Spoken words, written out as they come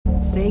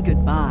Say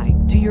goodbye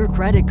to your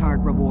credit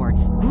card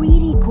rewards.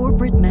 Greedy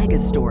corporate mega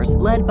stores,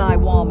 led by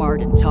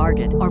Walmart and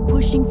Target, are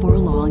pushing for a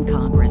law in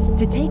Congress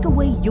to take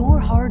away your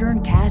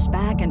hard-earned cash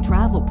back and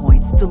travel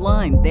points to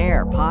line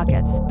their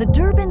pockets. The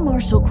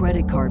Durbin-Marshall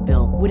credit card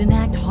bill would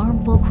enact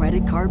harmful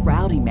credit card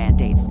routing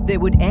mandates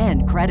that would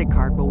end credit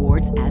card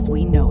rewards as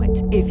we know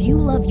it. If you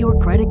love your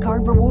credit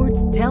card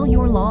rewards, tell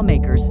your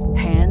lawmakers,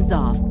 hands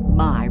off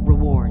my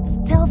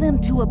rewards. Tell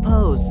them to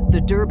oppose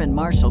the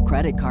Durbin-Marshall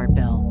credit card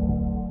bill.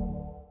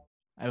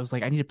 I was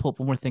like, I need to pull up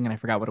one more thing, and I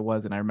forgot what it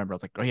was, and I remember I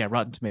was like, oh yeah,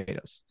 Rotten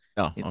Tomatoes.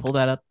 Oh, okay. Pull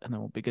that up, and then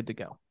we'll be good to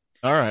go.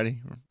 All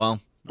righty.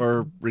 Well,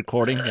 we're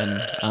recording,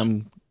 and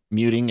I'm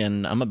muting,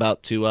 and I'm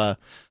about to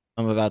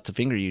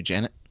finger you,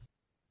 Janet.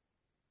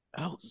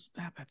 Oh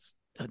snap! That's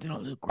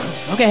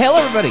gross. Okay, hello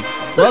everybody.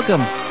 Welcome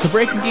to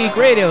Breaking Geek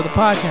Radio, the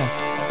podcast,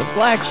 the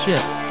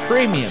flagship,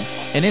 premium,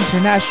 and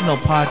international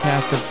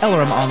podcast of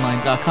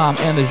LRMonline.com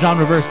and the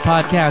Genreverse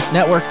Podcast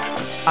Network.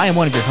 I am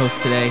one of your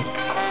hosts today,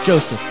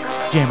 Joseph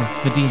Jammer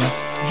Medina,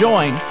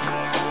 joined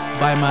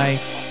by my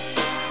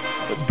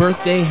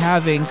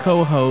birthday-having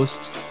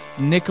co-host,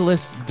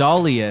 Nicholas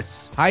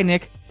Dahlius. Hi,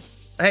 Nick.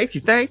 Thank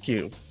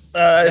you.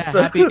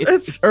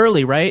 It's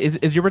early, right?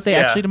 Is your birthday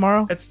actually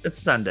tomorrow? It's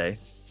Sunday.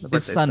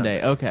 It's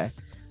Sunday. Okay,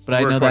 but We're I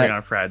know recording that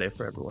on Friday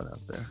for everyone out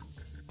there.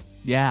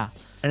 Yeah,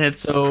 and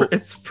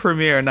it's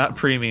premiere, not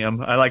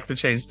premium. I like to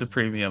change to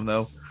premium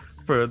though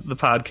for the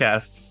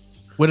podcast.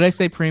 What did I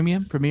say?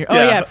 Premium? Premiere? Oh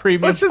yeah,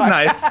 premium. Which is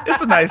nice.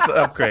 It's a nice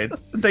upgrade.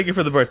 Thank you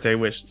for the birthday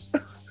wishes.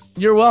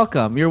 You're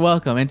welcome.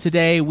 And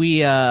today we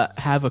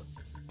have a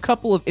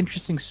couple of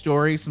interesting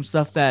stories, some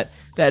stuff that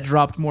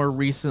dropped more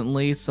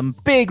recently, some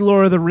big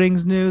Lord of the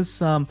Rings news,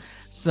 some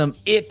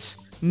It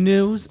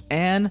news,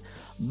 and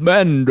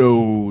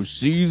Mando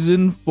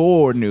Season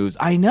 4 news.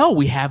 I know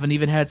we haven't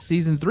even had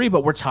Season 3,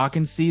 but we're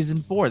talking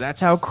Season 4.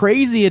 That's how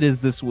crazy it is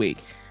this week.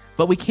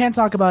 But we can't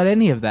talk about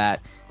any of that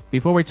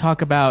before we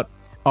talk about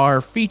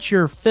our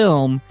feature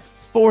film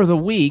for the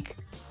week,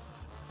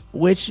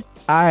 which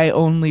I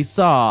only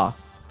saw.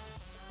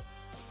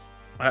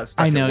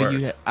 I know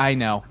you. I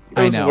know. It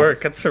was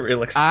work. It's a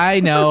real expense. I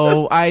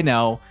know. I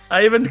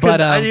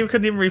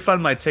couldn't even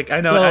refund my ticket.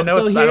 I know. I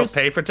don't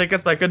pay for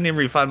tickets, but I couldn't even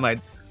refund my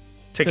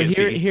ticket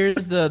fee.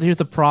 Here's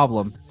the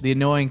problem. The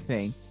annoying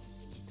thing,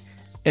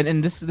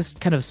 and this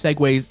kind of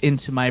segues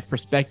into my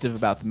perspective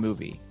about the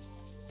movie.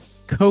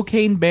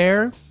 Cocaine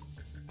Bear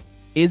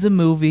is a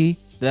movie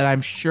that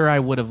I'm sure I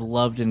would have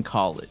loved in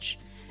college.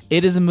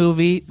 It is a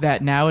movie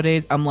that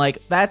nowadays I'm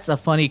like, that's a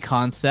funny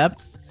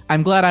concept.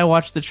 I'm glad I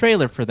watched the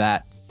trailer for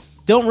that.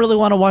 Don't really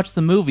want to watch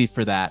the movie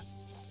for that.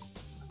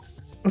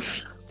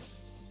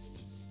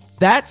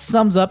 That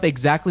sums up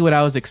exactly what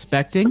I was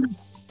expecting.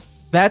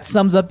 That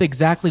sums up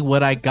exactly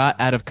what I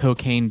got out of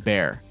Cocaine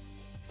Bear.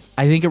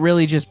 I think it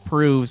really just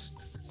proves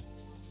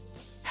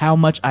how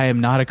much I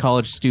am not a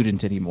college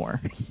student anymore.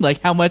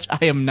 Like how much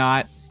I am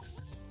not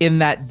in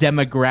that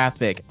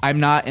demographic. I'm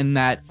not in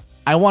that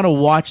I want to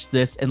watch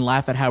this and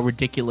laugh at how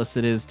ridiculous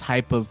it is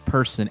type of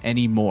person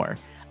anymore.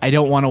 I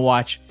don't want to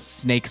watch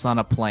Snakes on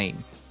a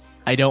Plane.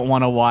 I don't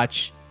want to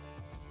watch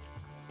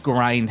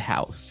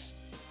Grindhouse.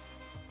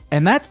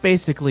 And that's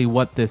basically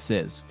what this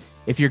is.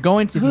 If you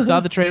saw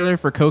the trailer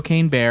for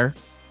Cocaine Bear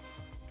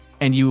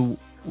and you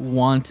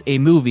want a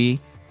movie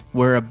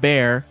where a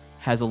bear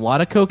has a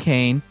lot of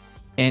cocaine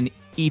and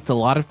eats a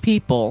lot of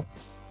people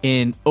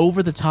in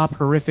over-the-top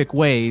horrific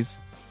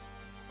ways,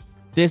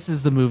 this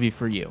is the movie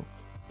for you.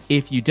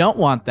 If you don't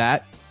want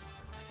that,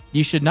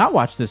 you should not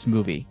watch this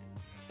movie.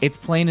 It's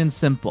plain and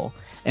simple.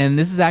 And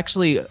this is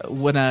actually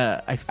when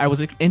I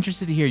was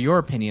interested to hear your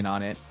opinion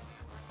on it,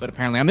 but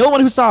apparently I'm the only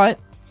one who saw it,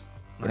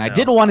 and I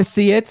didn't want to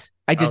see it.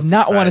 I did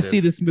not want to see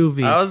this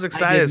movie. I was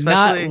excited. I did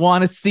not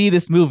want to see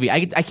this movie.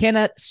 I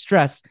cannot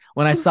stress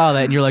when I saw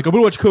that, and you're like, I'm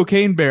going to watch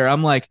Cocaine Bear.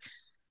 I'm like,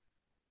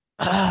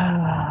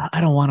 I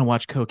don't want to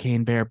watch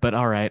Cocaine Bear, but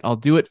all right, I'll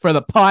do it for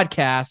the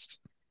podcast.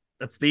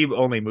 That's the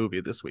only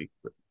movie this week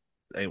that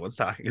anyone's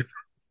talking about.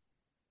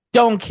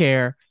 Don't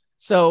care.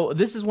 So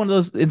this is one of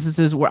those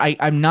instances where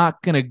I'm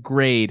not going to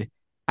grade.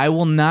 I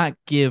will not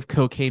give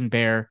Cocaine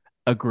Bear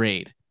a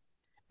grade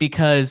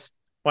because...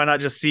 Why not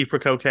just C for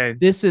cocaine?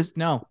 This is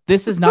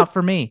not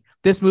for me.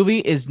 This movie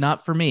is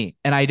not for me.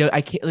 And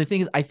the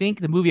thing is, I think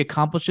the movie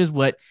accomplishes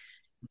what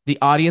the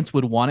audience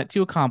would want it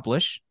to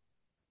accomplish.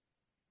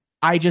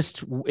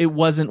 It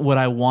wasn't what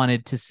I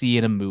wanted to see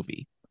in a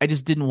movie. I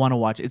just didn't want to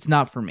watch it. It's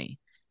not for me.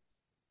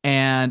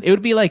 And it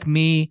would be like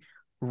me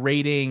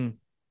rating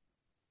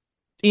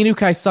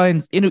Inukai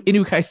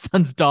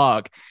Sun's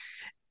dog.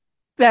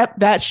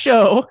 That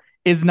show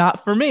is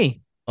not for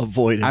me.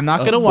 Avoid it. I'm not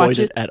going to watch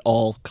it at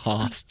all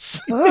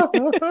costs.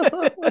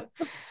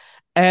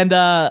 And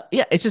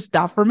it's just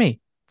not for me.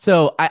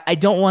 So I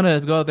don't want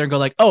to go out there and go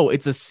like, oh,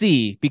 it's a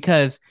C,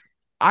 because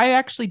I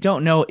actually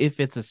don't know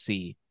if it's a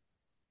C.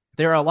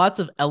 There are lots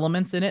of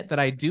elements in it that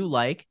I do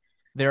like.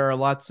 There are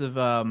lots of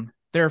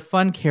there are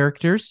fun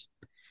characters.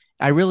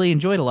 I really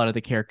enjoyed a lot of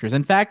the characters.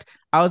 In fact,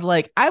 I was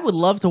like, I would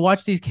love to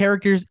watch these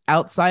characters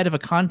outside of a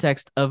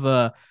context of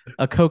a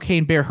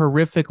cocaine bear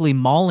horrifically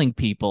mauling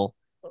people.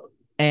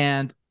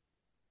 And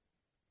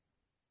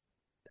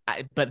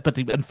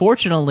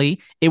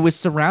unfortunately, it was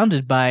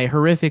surrounded by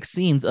horrific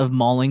scenes of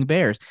mauling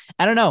bears.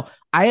 I don't know.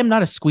 I am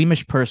not a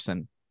squeamish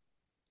person.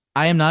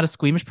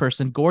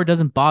 Gore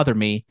doesn't bother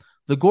me.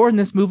 The gore in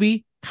this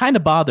movie kind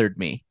of bothered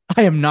me.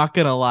 I am not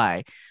gonna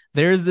lie.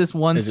 There's this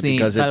one Is it scene.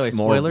 because By the it's way,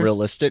 more spoilers.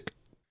 realistic?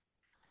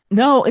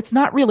 No, it's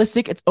not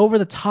realistic. It's over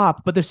the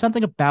top, but there's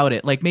something about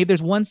it. Like maybe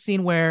there's one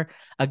scene where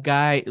a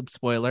guy,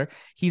 spoiler,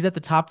 he's at the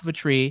top of a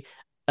tree.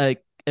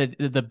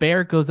 The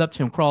bear goes up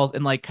to him, crawls,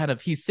 and like kind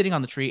of he's sitting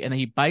on the tree, and then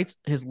he bites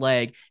his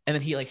leg, and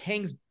then he like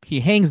hangs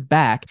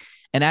back.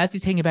 And as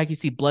he's hanging back, you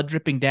see blood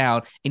dripping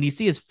down, and you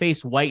see his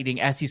face whitening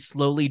as he's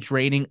slowly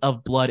draining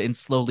of blood and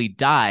slowly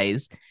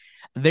dies.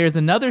 There's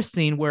another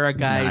scene where a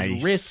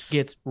guy's wrist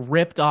gets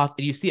ripped off,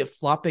 and you see it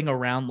flopping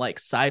around like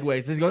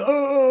sideways. He's going,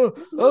 oh,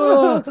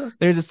 oh.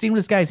 There's a scene where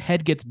this guy's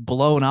head gets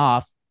blown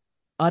off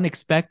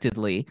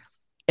unexpectedly,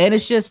 and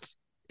it's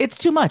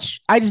too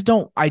much. I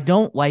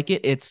don't like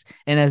it.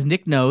 And as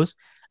Nick knows,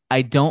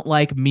 I don't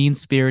like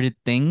mean-spirited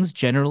things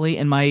generally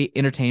in my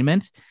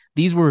entertainment.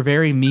 These were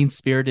very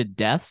mean-spirited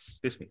deaths.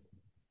 Excuse me.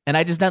 And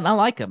I just did not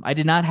like them. I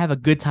did not have a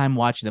good time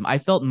watching them. I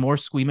felt more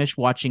squeamish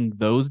watching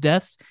those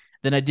deaths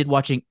than I did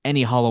watching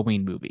any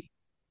Halloween movie.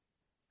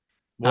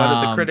 What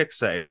did the critics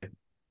say?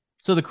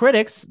 So the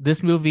critics,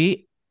 this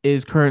movie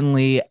is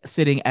currently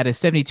sitting at a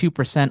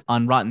 72%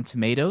 on Rotten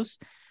Tomatoes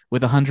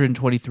with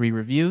 123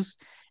 reviews.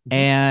 Mm-hmm.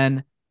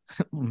 And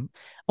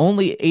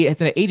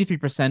it's an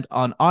 83%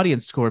 on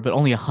audience score, but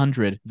only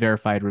 100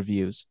 verified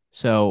reviews.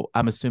 So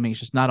I'm assuming it's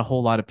just not a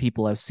whole lot of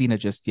people have seen it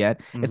just yet.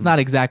 Mm-hmm. It's not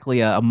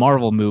exactly a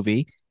Marvel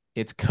movie.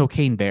 It's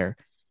Cocaine Bear.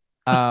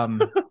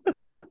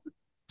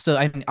 So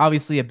I mean,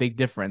 obviously a big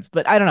difference,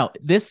 but I don't know.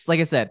 This,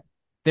 like I said,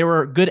 there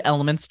were good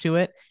elements to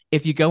it.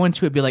 If you go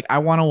into it, be like, I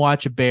want to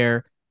watch a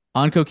bear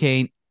on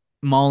cocaine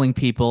mauling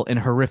people in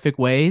horrific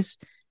ways,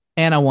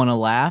 and I want to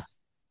laugh.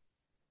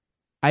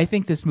 I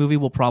think this movie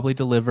will probably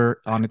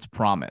deliver on its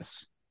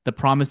promise, the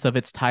promise of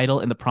its title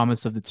and the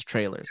promise of its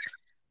trailers.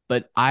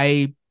 But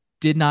I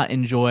did not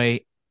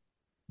enjoy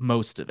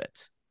most of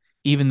it,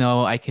 even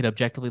though I could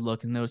objectively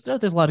look and notice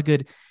there's a lot of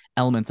good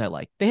elements I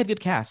like. They had good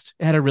cast.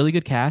 It had a really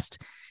good cast.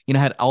 You know,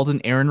 had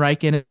Alden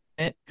Ehrenreich in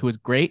it, who was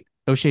great.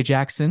 O'Shea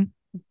Jackson,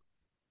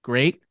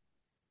 great.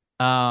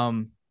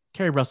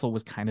 Kerry Russell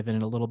was kind of in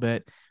it a little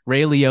bit.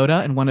 Ray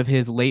Liotta in one of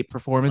his late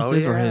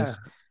performances, or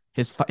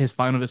his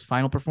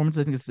final performance.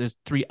 I think there's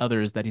 3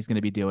 others that he's going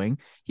to be doing.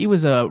 He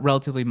was a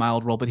relatively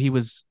mild role, but he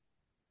was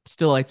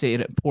still, I'd say,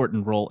 an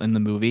important role in the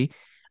movie.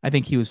 I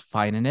think he was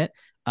fine in it.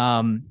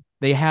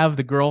 They have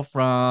the girl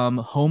from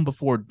Home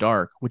Before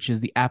Dark, which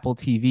is the Apple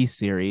TV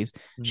series.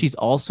 Mm-hmm. She's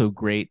also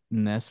great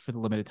in this for the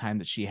limited time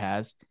that she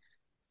has.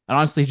 And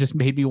honestly, just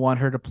made me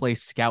want her to play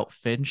Scout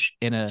Finch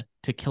in a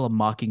To Kill a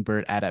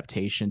Mockingbird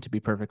adaptation, to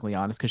be perfectly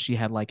honest, because she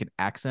had like an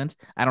accent.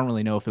 I don't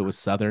really know if it was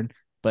Southern,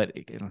 but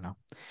I don't know.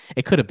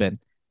 It could have been.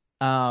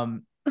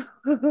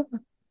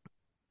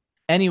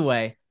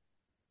 Anyway,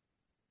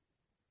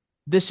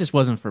 this just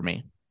wasn't for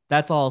me.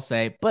 That's all I'll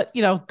say. But,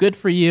 you know, good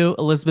for you,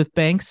 Elizabeth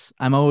Banks.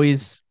 I'm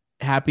always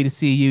happy to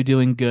see you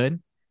doing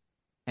good.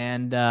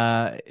 And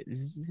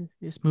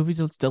this movie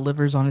just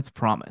delivers on its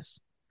promise.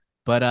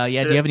 But do you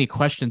have any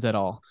questions at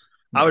all?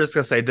 I was just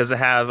going to say, does it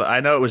have, I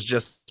know it was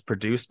just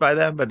produced by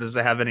them, but does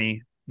it have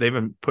any, they've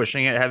been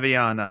pushing it heavy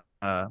on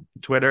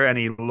Twitter,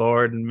 any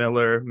Lord and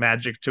Miller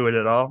magic to it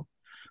at all?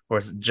 Or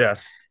is it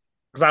just,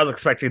 because I was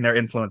expecting their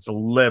influence a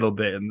little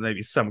bit in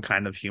maybe some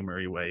kind of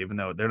humory way, even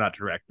though they're not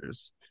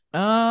directors.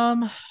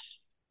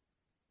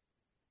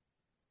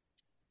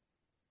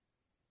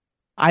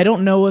 I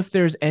don't know if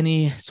there's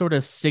any sort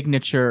of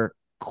signature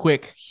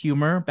quick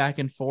humor back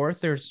and forth.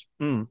 There's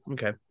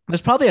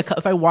probably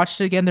if I watched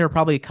it again, there are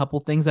probably a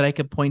couple things that I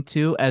could point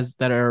to as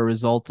that are a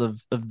result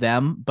of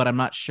them, but I'm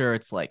not sure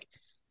it's like,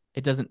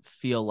 it doesn't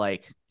feel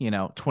like,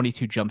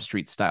 22 Jump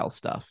Street style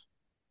stuff.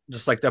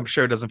 Just like, I'm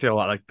sure it doesn't feel a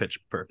lot like Pitch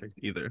Perfect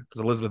either,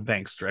 because Elizabeth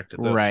Banks directed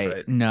those,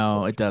 right?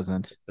 No, it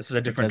doesn't. This is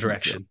a different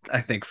direction,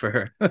 I think, for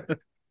her.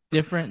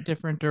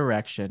 different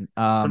direction.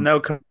 So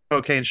no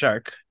Cocaine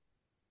Shark.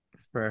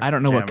 I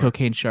don't know what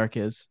Cocaine Shark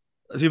is.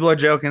 People are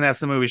joking that's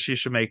the movie she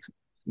should make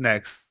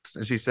next,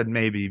 and she said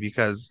maybe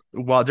because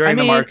during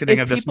the marketing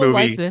of this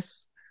movie,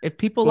 if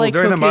people like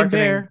Cocaine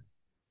Bear,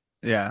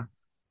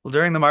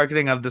 during the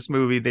marketing of this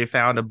movie, they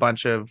found a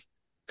bunch of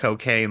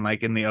cocaine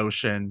like in the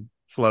ocean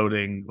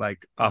floating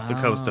like off the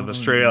coast of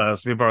Australia.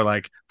 So people are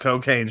like,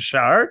 Cocaine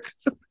Shark.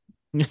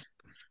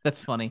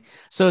 That's funny.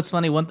 So it's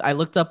funny. I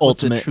looked up what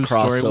the true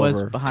story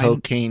was behind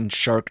Cocaine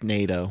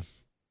Sharknado.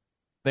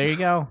 There you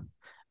go.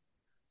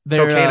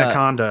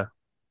 Cocaine-aconda.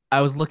 I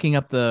was looking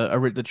up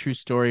the true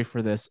story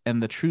for this,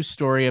 and the true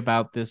story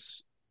about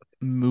this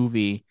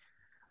movie,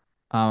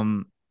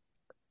 for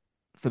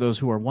those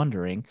who are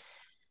wondering,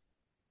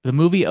 the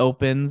movie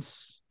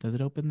opens. Does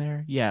it open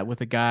there? Yeah,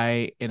 with a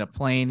guy in a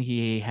plane.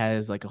 He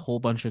has like a whole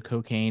bunch of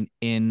cocaine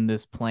in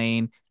this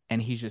plane,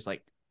 and he's just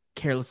like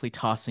carelessly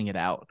tossing it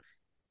out.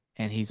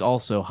 And he's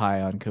also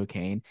high on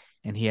cocaine,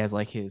 and he has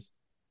like his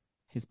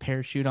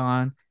parachute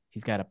on.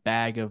 He's got a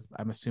bag of,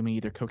 I'm assuming,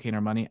 either cocaine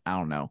or money. I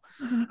don't know.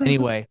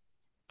 Anyway,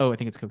 I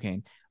think it's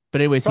cocaine.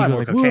 But anyways, he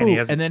goes like, woo,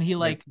 and then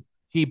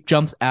he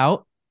jumps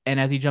out, and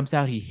as he jumps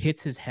out, he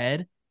hits his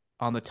head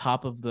on the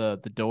top of the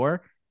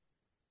door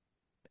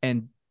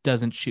and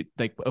doesn't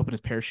open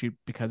his parachute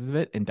because of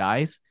it and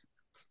dies.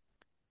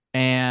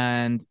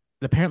 And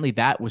apparently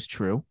that was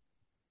true.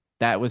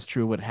 That was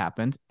true what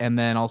happened. And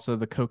then also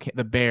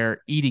the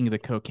bear eating the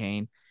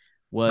cocaine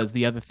was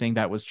the other thing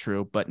that was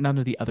true, but none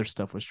of the other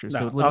stuff was true. No,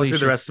 so obviously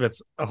the rest of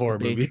it's a horror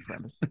movie.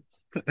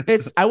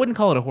 I wouldn't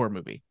call it a horror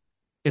movie.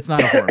 It's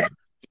not a horror movie.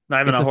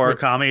 Not even a horror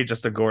comedy,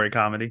 just a gory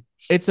comedy.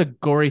 It's a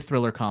gory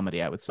thriller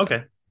comedy, I would say.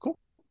 Okay, cool.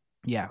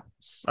 Yeah.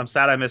 I'm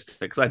sad I missed it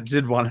because I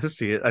did want to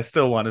see it. I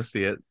still want to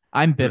see it.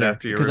 I'm bitter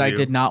because I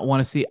did not want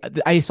to see it.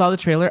 I saw the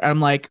trailer and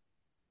I'm like,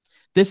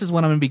 this is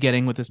what I'm going to be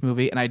getting with this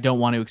movie, and I don't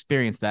want to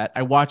experience that.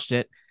 I watched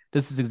it.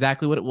 This is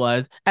exactly what it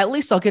was. At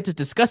least I'll get to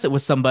discuss it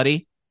with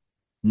somebody.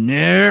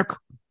 Nick.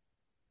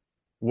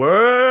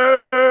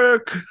 Work.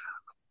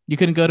 You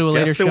couldn't go to a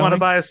later showing? Want to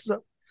buy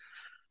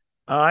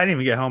I didn't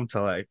even get home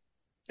till like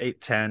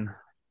 8:10.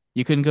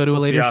 You couldn't go to a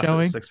later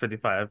showing?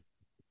 6:55.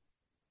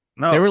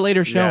 No. There were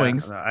later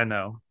showings. Yeah, I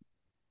know.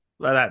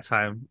 By that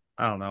time,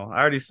 I don't know.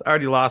 I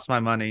already lost my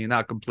money,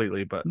 not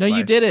completely, but no,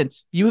 you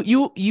didn't.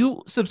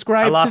 You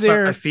subscribed I lost to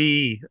their my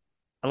fee.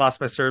 I lost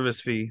my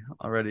service fee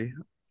already.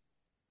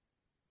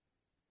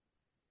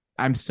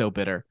 I'm so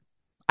bitter.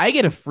 I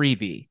get a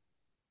freebie.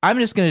 I'm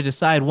just going to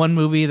decide one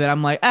movie that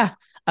I'm like,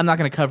 I'm not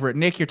going to cover it.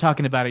 Nick, you're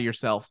talking about it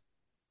yourself.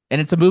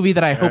 And it's a movie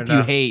that I hope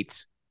you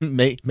hate.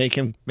 Make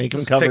him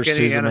cover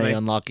Suzume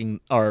unlocking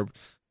or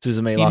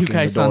Suzume locking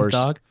the doors.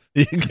 Dog?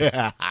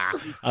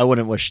 I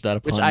wouldn't wish that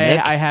upon Nick.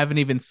 I haven't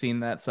even seen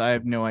that, so I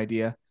have no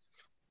idea.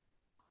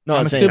 No,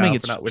 I'm assuming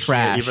it's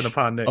trash. Even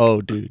upon Nick. Oh,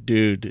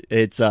 dude,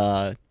 it's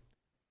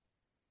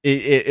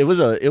it was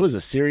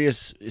a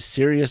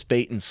serious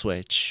bait and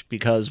switch,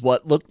 because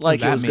what looked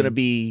like it was going to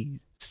be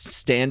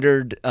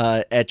standard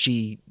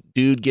ecchi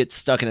dude gets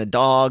stuck in a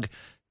dog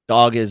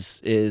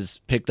is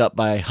picked up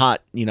by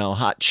hot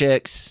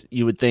chicks.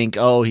 You would think,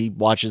 oh, he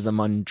watches them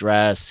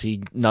undress, he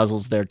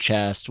nuzzles their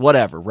chest,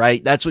 whatever,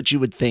 right? That's what you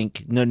would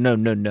think.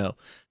 No.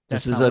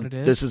 This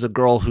is a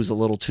girl who's a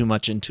little too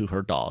much into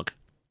her dog.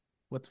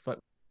 What the fuck?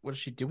 What does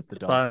she do with the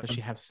dog? Does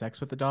she have sex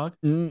with the dog?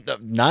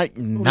 Not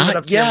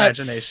yet.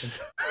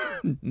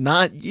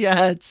 Not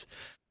yet.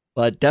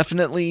 But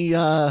definitely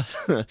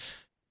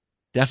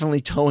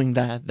definitely towing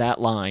that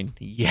line.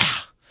 Yeah.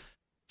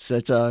 So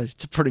it's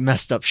a pretty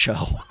messed up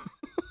show.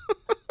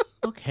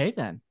 Okay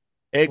then.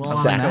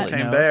 Exactly.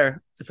 Cocaine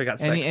Bear. If it got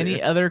sexier.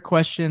 Any other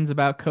questions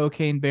about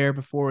Cocaine Bear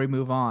before we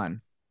move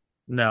on?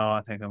 No,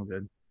 I think I'm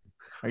good.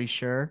 Are you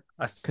sure?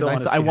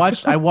 I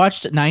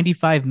watched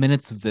 95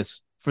 minutes of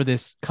this for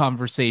this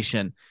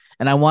conversation,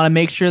 and I want to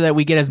make sure that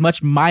we get as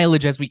much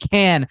mileage as we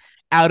can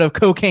out of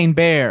Cocaine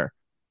Bear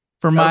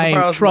for my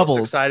troubles. I was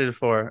most excited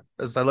for,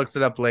 as I looked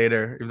it up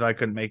later, even though I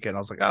couldn't make it. I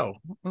was like, oh,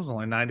 it was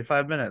only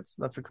 95 minutes.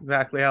 That's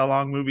exactly how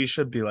long movies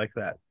should be like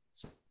that.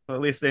 So at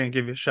least they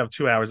didn't shove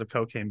 2 hours of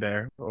Cocaine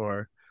Bear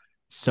or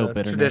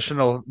bitter.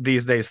 Traditional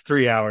these days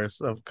 3 hours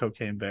of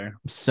Cocaine Bear.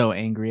 I'm so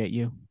angry at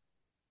you.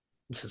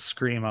 This is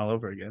Scream all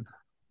over again.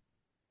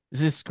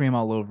 This is Scream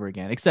all over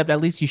again. Except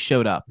at least you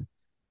showed up.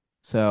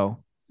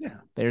 So yeah,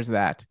 there's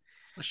that.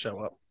 Let's show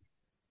up.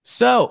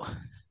 So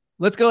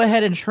let's go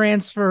ahead and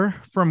transition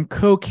from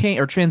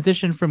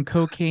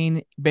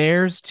Cocaine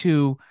Bears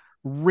to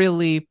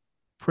really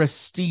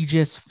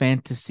prestigious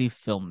fantasy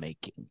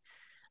filmmaking.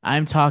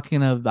 I'm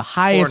talking of the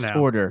highest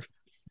order,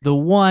 the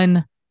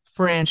one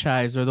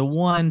franchise or the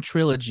one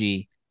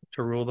trilogy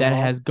that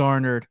has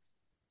garnered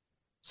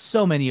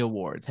so many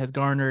awards, has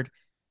garnered,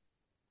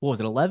 what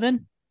was it,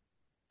 11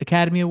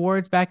 Academy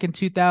Awards back in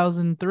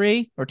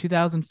 2003 or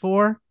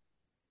 2004?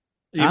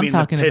 You mean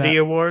the pity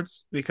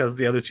awards? Because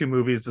the other two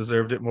movies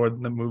deserved it more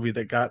than the movie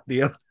that got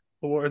the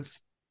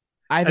awards?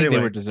 I think they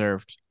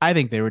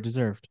were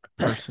deserved.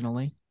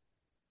 Personally.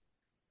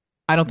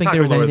 I don't think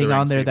there was anything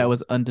on there that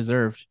was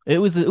undeserved. It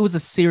was a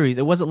series.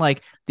 It wasn't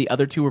like the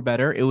other two were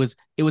better. It was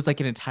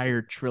like an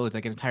entire trilogy,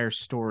 like an entire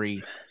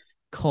story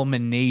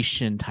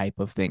culmination type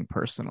of thing,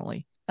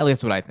 personally. At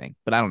least that's what I think.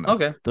 But I don't know.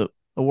 Okay. The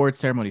award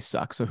ceremony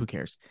sucks, so who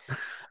cares?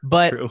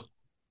 But True.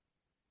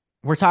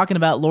 We're talking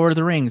about Lord of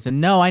the Rings.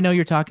 And no, I know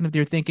you're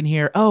thinking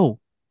here, oh,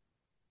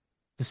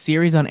 the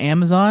series on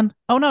Amazon?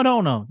 Oh,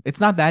 no. It's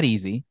not that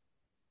easy.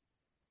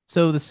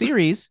 So the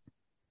series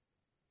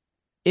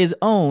is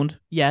owned,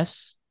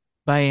 yes,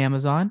 by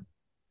Amazon,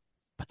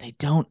 but they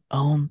don't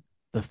own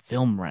the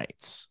film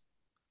rights.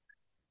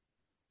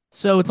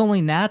 So it's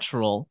only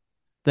natural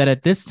that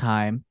at this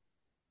time,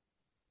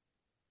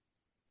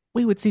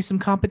 we would see some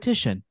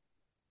competition.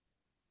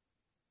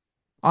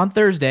 On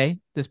Thursday,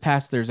 this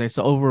past Thursday,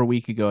 so over a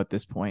week ago at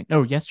this point.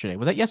 Oh, yesterday.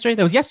 Was that yesterday?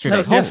 That was yesterday. That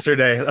was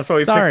yesterday. That's why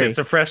we picked it. It's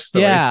a fresh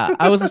story. Yeah,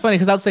 I was funny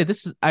because I was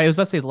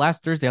about to say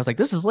last Thursday. I was like,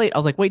 this is late. I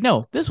was like, wait,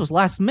 no, this was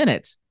last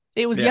minute.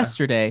 It was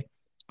yesterday.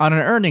 on an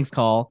earnings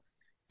call,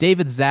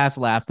 David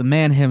Zaslav, the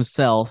man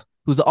himself,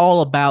 who's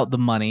all about the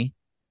money,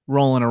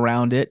 rolling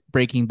around it,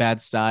 Breaking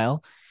Bad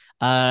style,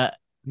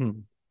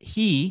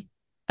 he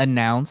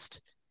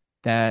announced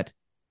that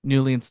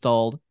newly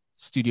installed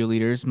studio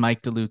leaders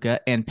Mike DeLuca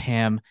and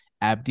Pam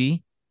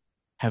Abdi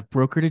have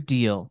brokered a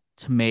deal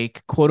to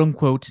make quote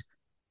unquote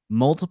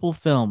multiple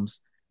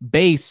films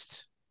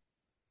based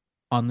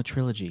on the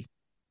trilogy.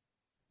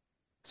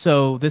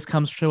 So this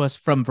comes to us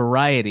from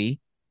Variety.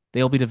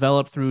 They'll be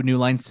developed through New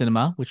Line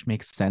Cinema, which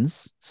makes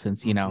sense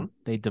since, you know,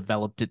 they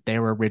developed it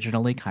there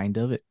originally, kind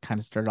of. It kind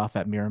of started off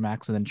at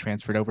Miramax and then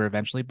transferred over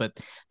eventually, but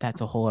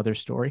that's a whole other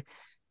story.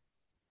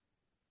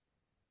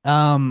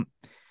 No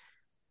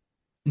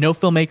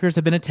filmmakers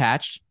have been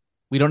attached.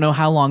 We don't know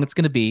how long it's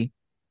going to be.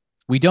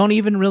 We don't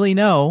even really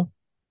know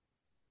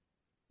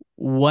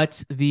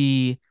what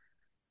the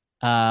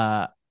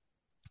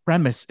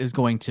premise is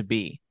going to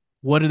be.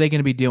 What are they going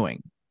to be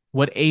doing?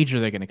 What age are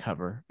they going to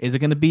cover? Is it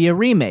going to be a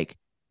remake?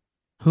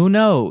 Who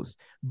knows?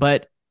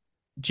 But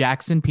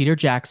Peter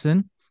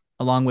Jackson,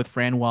 along with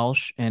Fran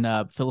Walsh and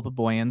Philippa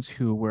Boyens,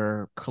 who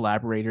were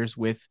collaborators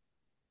with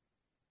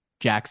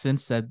Jackson,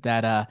 said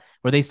that,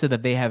 they said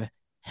that they have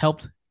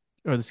helped,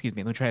 or excuse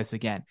me, let me try this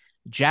again.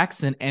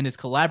 Jackson and his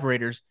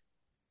collaborators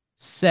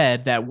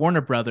said that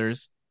Warner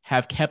Brothers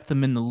have kept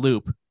them in the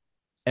loop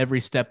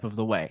every step of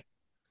the way.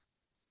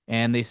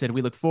 And they said,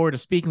 we look forward to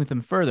speaking with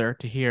them further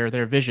to hear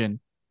their vision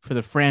for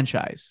the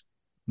franchise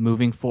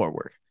moving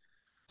forward.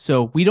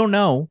 So we don't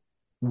know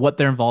what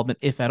their involvement,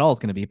 if at all, is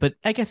going to be. But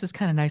I guess it's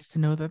kind of nice to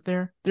know that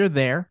they're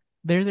there.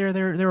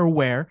 They're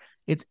aware.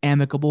 It's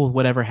amicable with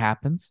whatever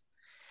happens.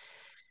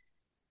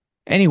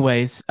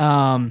 Anyways,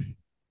 let's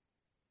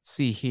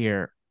see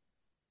here.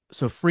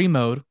 So free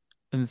mode.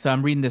 And so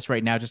I'm reading this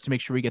right now just to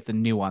make sure we get the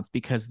nuance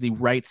because the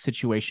rights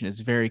situation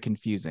is very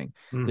confusing.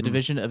 The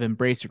division of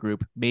Embracer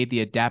Group made the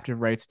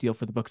adaptive rights deal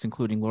for the books,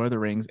 including Lord of the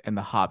Rings and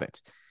The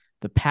Hobbit.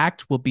 The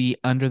pact will be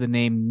under the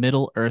name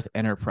Middle-earth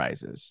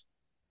Enterprises.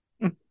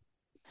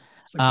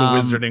 It's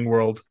like the Wizarding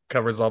World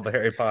covers all the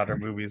Harry Potter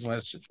movies,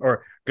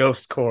 or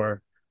Ghost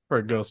Core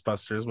for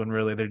Ghostbusters, when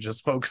really they're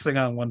just focusing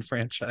on one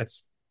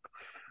franchise.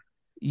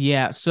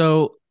 Yeah,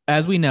 so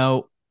as we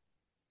know,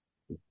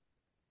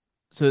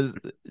 so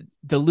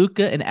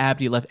DeLuca and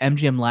Abdi left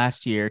MGM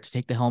last year to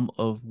take the helm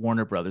of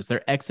Warner Brothers.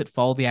 Their exit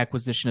followed the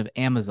acquisition of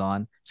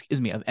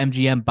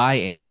MGM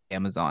by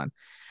Amazon,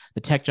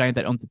 the tech giant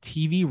that owned the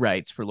TV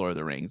rights for Lord of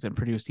the Rings and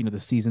produced, the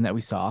season that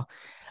we saw.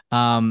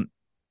 And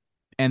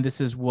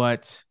this is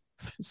what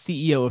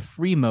CEO of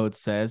Free Mode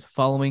says: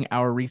 following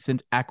our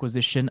recent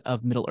acquisition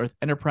of Middle-earth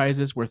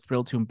Enterprises, we're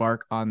thrilled to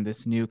embark on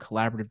this new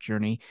collaborative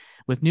journey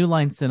with New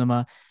Line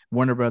Cinema,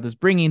 Warner Brothers,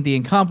 bringing the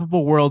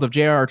incomparable world of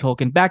J.R.R.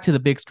 Tolkien back to the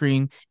big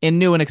screen in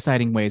new and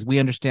exciting ways. We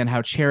understand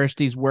how cherished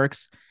these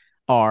works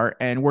are,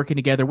 and working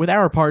together with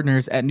our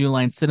partners at New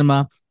Line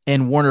Cinema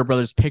and Warner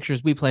Brothers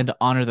Pictures, we plan to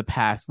honor the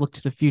past, look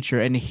to the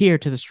future, and adhere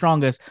to the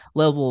strongest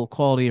level of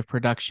quality of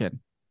production.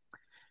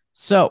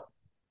 So,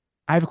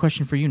 I have a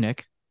question for you,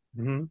 Nick.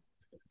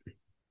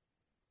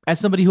 As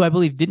somebody who I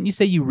believe, didn't you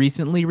say you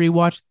recently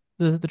rewatched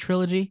the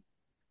trilogy?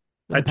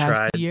 I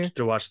tried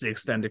to watch the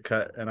extended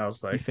cut, and I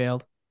was like, you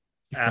failed.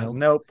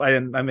 Nope, I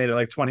didn't. I made it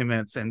like 20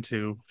 minutes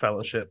into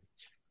Fellowship.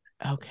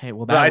 Okay,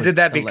 well, I did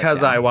that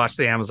because I watched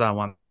the Amazon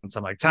one. So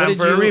I'm like, time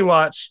for a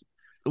rewatch.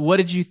 What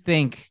did you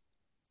think?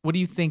 What do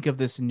you think of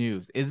this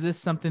news? Is this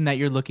something that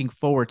you're looking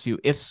forward to?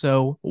 If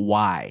so,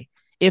 why?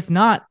 If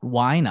not,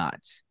 why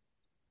not?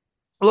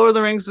 Lord of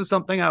the Rings is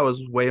something I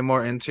was way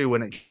more into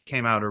when it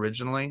came out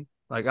originally.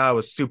 Like, I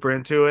was super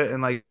into it in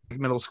like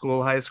middle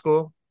school, high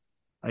school,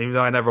 even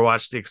though I never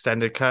watched the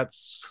extended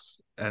cuts,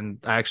 and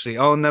I actually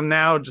own them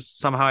now. Just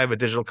somehow I have a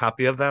digital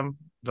copy of them.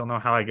 Don't know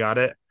how I got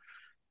it.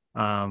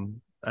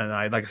 And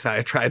like I said,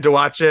 I tried to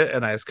watch it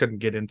and I just couldn't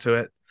get into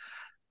it.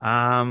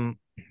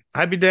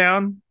 I'd be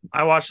down.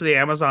 I watched the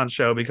Amazon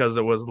show because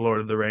it was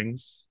Lord of the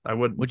Rings.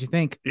 What'd you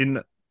think?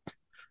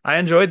 I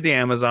enjoyed the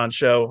Amazon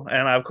show,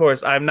 and of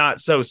course, I'm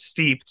not so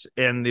steeped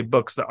in the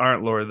books that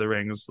aren't Lord of the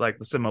Rings, like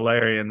the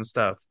Silmarillion and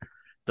stuff,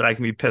 that I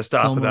can be pissed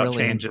off about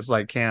changes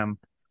like Cam.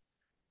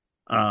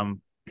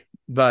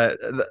 But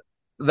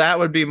that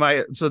would be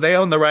so they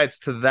own the rights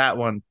to that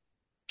one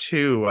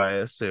too, I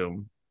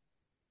assume,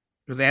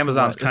 because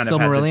Amazon's kind of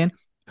Silmarillion.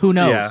 Who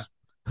knows? Yeah.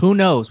 Who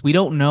knows? We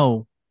don't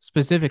know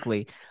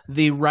specifically.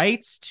 The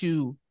rights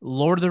to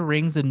Lord of the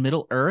Rings and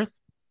Middle Earth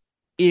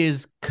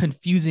is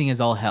confusing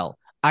as all hell.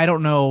 I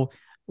don't know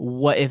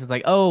what if it's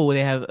like, oh,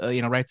 they have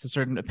rights to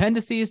certain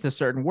appendices to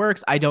certain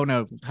works. I don't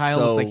know. Kyle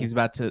looks like he's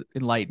about to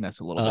enlighten us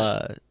a little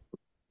bit.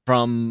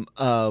 From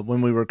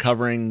when we were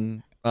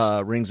covering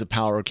Rings of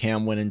Power,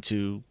 Cam went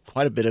into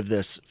quite a bit of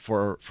this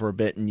for a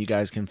bit, and you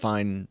guys can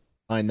find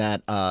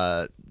that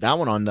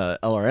one on the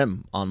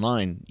LRM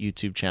online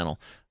YouTube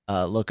channel.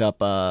 Look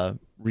up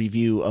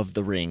review of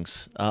the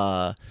Rings.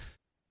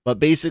 But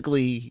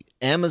basically,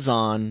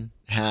 Amazon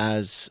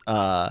has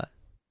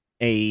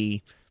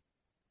a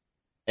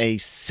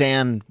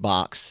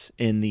sandbox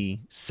in the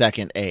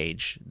Second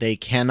Age. They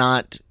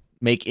cannot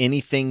make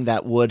anything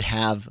that would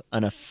have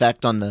an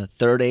effect on the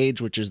third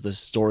age, which is the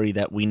story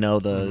that we know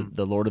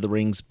the Lord of the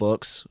Rings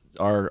books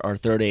are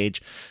third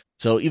age.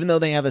 So even though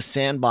they have a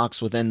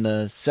sandbox within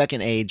the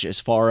second age as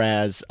far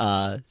as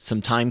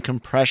some time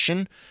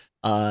compression,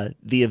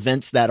 the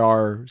events that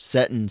are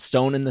set in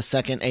stone in the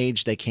second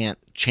age, they can't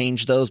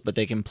change those, but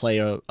they can play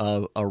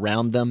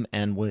around them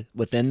and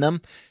within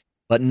them.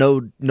 But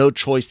no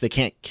choice. They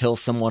can't kill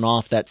someone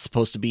off that's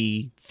supposed to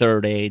be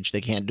third age.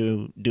 They can't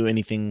do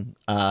anything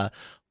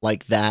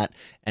like that,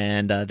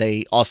 and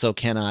they also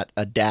cannot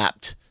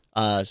adapt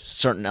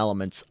certain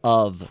elements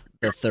of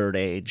the third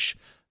age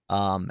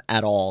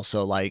at all.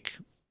 So like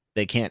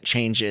they can't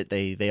change it.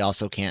 They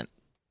also can't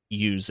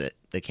use it.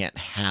 They can't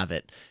have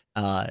it.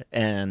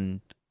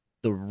 And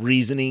the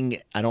reasoning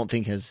I don't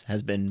think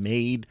has been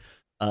made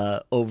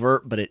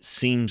overt, but it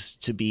seems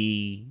to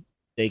be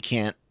they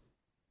can't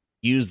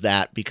use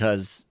that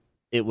because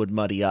it would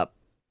muddy up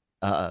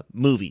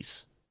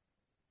movies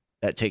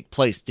that take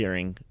place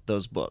during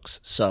those books.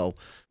 So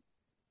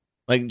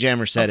like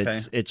Jammer said,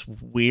 it's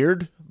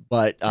weird,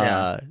 but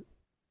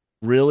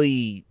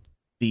really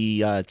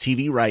the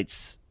TV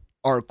rights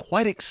are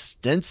quite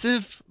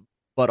extensive,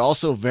 but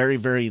also very,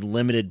 very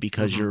limited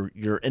because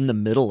you're in the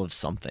middle of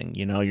something.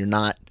 You know, you're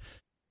not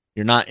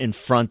in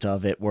front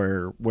of it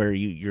where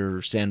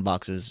your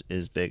sandbox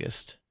is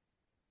biggest.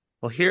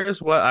 Well,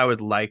 here's what I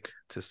would like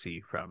to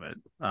see from it.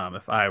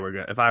 If I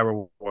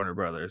were Warner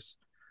Brothers,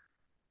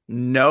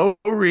 no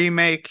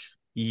remake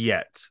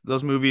yet.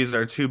 Those movies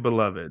are too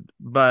beloved.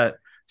 But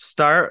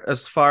start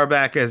as far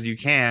back as you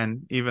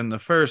can, even the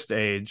first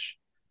age,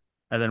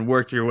 and then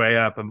work your way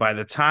up. And by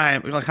the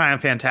time, kind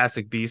of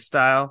Fantastic Beast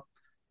style,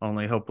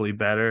 only hopefully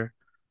better.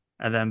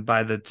 And then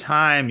by the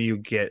time you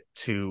get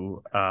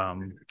to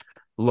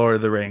Lord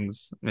of the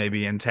Rings,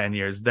 maybe in 10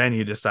 years, then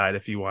you decide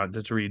if you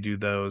wanted to redo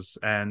those.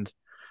 And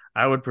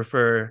I would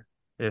prefer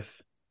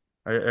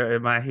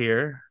am I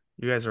here?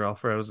 You guys are all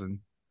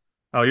frozen.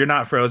 Oh, you're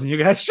not frozen. You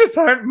guys just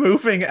aren't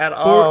moving at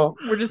all.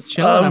 We're just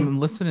chilling. I'm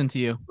listening to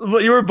you.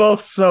 But you were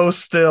both so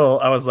still.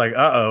 I was like,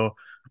 uh-oh.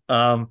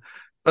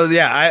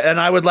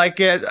 I would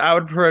like it. I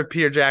would prefer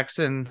Peter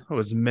Jackson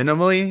was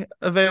minimally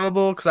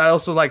available because I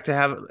also like to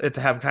have it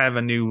to have kind of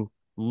a new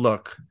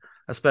look,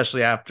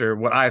 especially after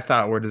what I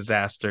thought were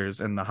disasters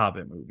in the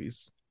Hobbit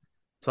movies.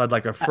 So I'd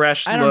like a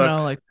fresh look. I don't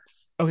know,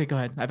 okay, go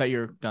ahead. I thought you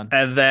were done.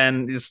 And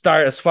then you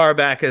start as far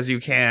back as you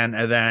can,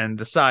 and then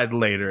decide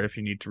later if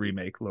you need to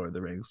remake Lord of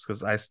the Rings.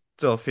 Because I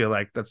still feel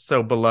like that's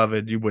so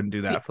beloved, you wouldn't do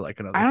that for like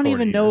another. I don't 40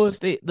 even years. know if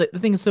the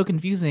thing is so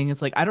confusing.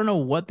 It's like I don't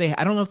know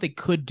if they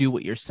could do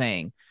what you're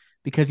saying,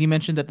 because you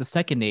mentioned that the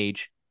second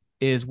age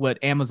is what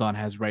Amazon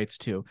has rights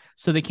to,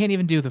 so they can't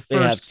even do the first. They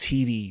have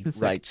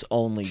TV rights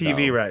only.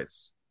 TV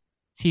rights.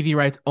 TV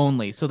rights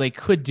only, so they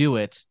could do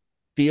it.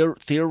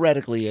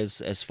 Theoretically,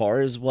 as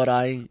far as what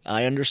I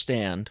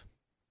understand.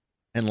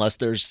 Unless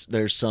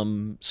there's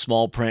some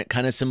small print,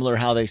 kind of similar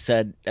how they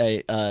said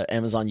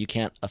Amazon, you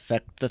can't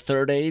affect the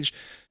third age.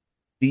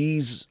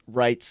 These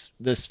rights,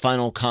 this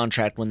final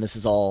contract, when this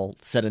is all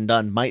said and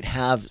done, might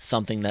have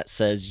something that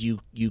says you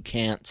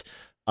can't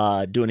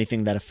do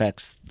anything that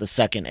affects the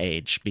second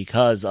age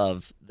because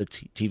of the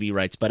TV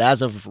rights. But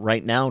as of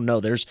right now,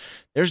 no, there's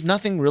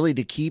nothing really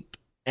to keep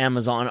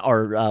Amazon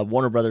or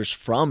Warner Brothers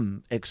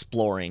from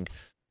exploring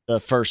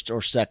the first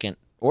or second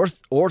or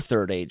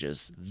third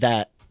ages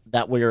that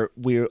we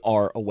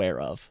are aware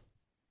of.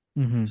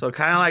 Mm-hmm. So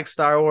kind of like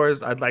Star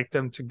Wars, I'd like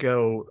them to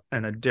go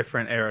in a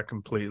different era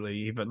completely.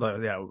 Even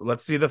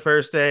let's see the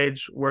first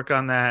age, work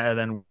on that, and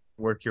then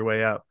work your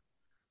way up.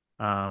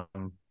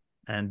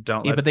 And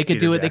don't. Yeah, but they could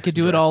do it. They could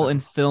do it all in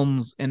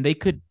films, and they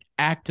could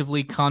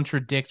actively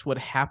contradict what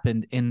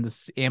happened in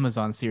the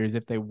Amazon series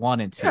if they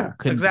wanted to.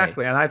 Yeah,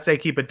 exactly. They? And I'd say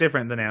keep it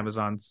different than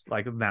Amazon's,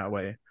 like in that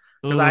way.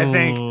 Because I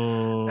think,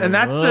 and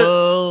that's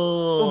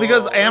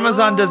because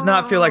Amazon does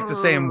not feel like the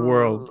same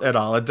world at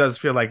all. It does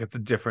feel like it's a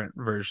different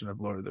version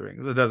of Lord of the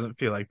Rings. It doesn't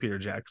feel like Peter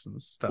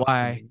Jackson's stuff.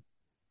 Why?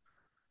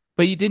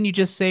 But didn't you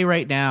just say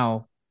right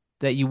now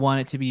that you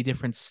want it to be a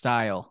different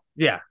style?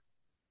 Yeah.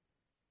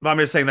 But I'm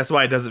just saying that's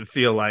why it doesn't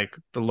feel like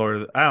the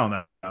Lord of I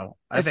don't know.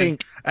 I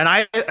think and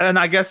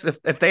I guess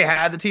if they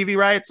had the TV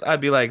rights,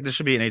 I'd be like, this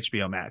should be an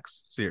HBO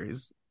Max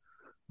series.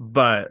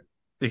 But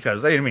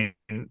because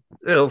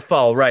it'll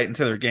fall right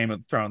into their Game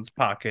of Thrones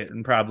pocket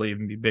and probably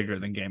even be bigger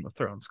than Game of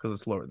Thrones because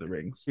it's Lord of the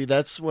Rings. See,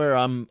 that's where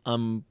I'm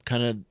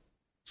kind of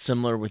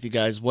similar with you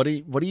guys. What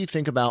do you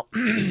think about?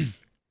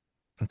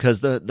 Because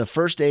the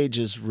first age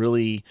is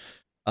really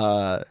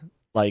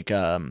like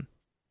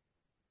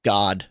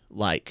God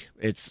like.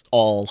 It's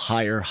all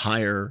higher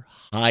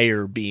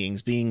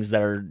beings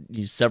that are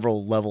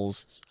several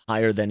levels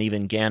higher than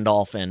even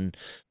Gandalf and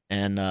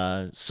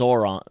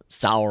Sauron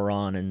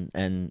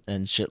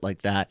and shit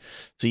like that.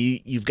 So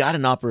you've got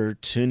an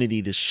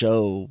opportunity to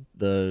show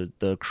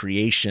the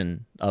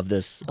creation of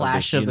this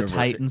Clash of the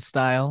Titans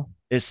style.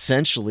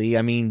 Essentially,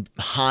 I mean,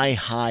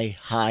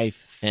 high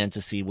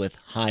fantasy with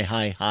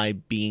high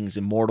beings,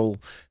 immortal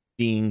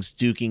beings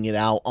duking it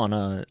out on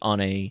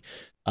a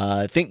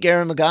Think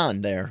Garen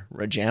Lagann there,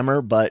 a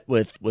jammer, but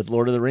with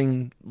Lord of the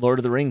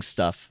Rings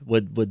stuff.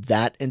 Would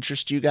that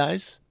interest you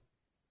guys?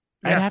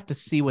 I'd have to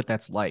see what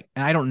that's like,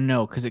 and I don't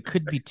know because it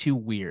could be too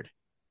weird.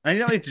 And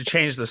you don't need to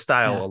change the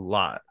style a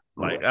lot.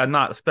 Like, I'm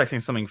not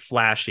expecting something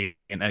flashy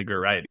in Edgar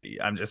Wright.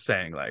 I'm just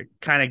saying, like,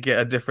 kind of get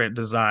a different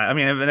design. I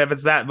mean, if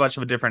it's that much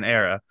of a different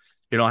era,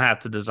 you don't have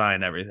to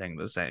design everything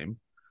the same.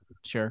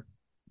 Sure.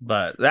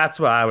 But that's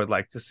what I would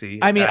like to see.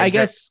 I mean, I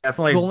guess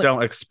definitely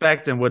don't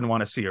expect and wouldn't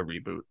want to see a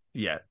reboot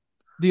yet.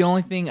 The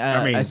only thing,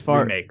 as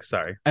far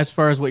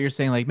as what you're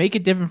saying, like make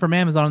it different from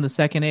Amazon in the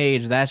second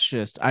age, that's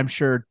just, I'm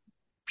sure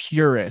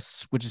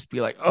purists would just be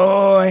like,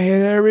 oh, I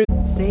hate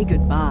everything. Say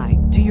goodbye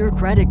to your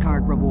credit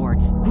card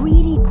rewards.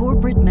 Greedy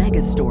corporate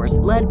mega stores,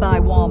 led by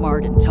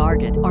Walmart and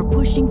Target, are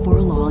pushing for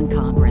a law in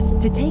Congress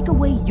to take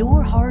away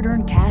your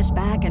hard-earned cash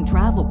back and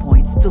travel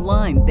points to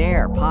line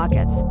their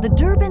pockets. The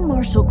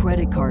Durbin-Marshall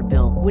credit card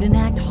bill would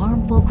enact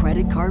harmful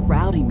credit card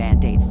routing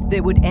mandates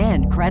that would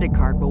end credit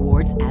card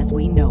rewards as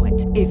we know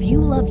it. If you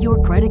love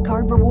your credit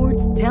card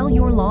rewards, tell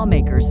your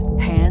lawmakers,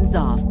 hands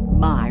off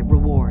my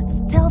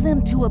rewards. Tell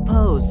them to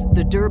oppose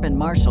the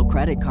Durbin-Marshall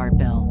credit card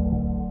bill.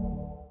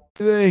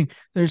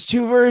 There's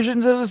two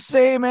versions of the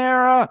same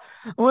era.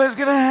 What's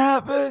gonna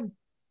happen?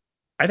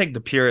 I think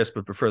the purists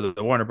would prefer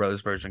the Warner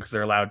Brothers version because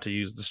they're allowed to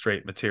use the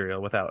straight material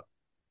without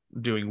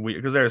doing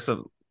weird. Because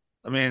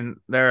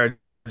there are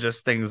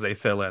just things they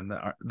fill in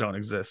that don't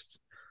exist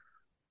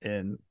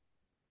in.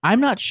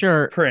 I'm not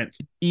sure print.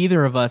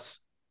 Either of us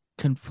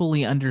can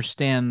fully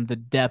understand the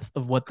depth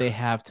of what they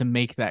have to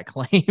make that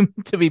claim.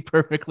 To be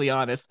perfectly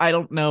honest, I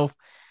don't know.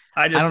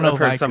 I've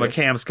heard some of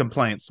Cam's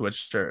complaints,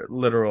 which are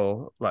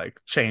literal like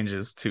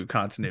changes to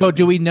continuity. But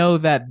do we know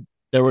that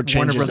there were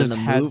changes in the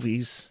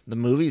movies? The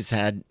movies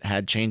had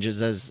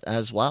changes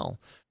as well.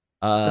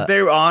 But they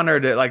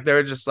honored it. Like they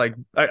were just like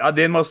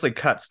they mostly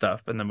cut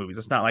stuff in the movies.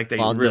 It's not like they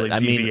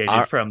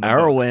deviated from the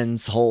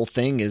Arwen's whole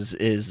thing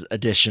is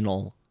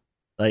additional.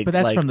 But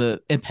that's from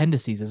the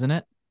appendices, isn't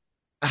it?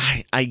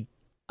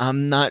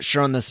 I'm not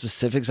sure on the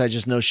specifics. I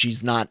just know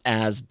she's not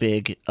as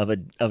big of a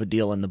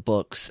deal in the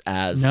books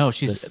as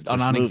she's this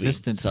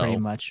non-existent movie. Pretty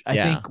much. I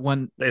think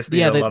when they just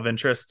need a love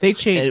interest, they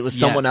changed. It was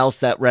someone else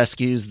that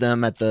rescues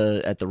them at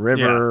the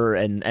river,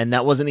 and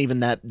that wasn't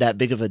even that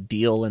big of a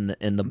deal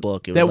in the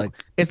book. It was like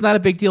it's not a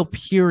big deal,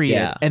 period.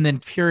 Yeah. And then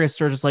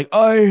purists are just like,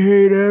 I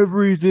hate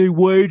everything.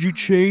 Why did you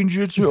change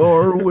it to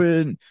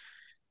Arwen?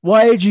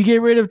 Why did you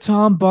get rid of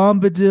Tom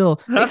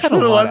Bombadil? That's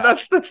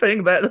the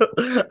thing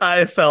that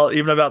I felt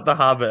even about The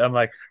Hobbit. I'm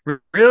like,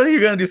 really?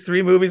 You're going to do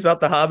 3 movies about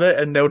The Hobbit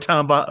and no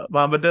Tom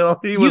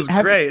Bombadil? He was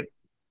great.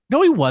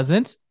 No, he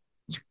wasn't.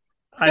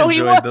 I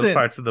enjoyed those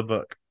parts of the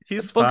book.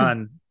 He's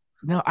fun.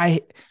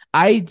 I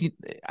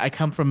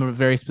come from a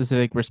very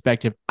specific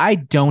perspective. I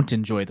don't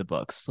enjoy the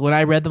books. When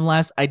I read them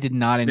last, I did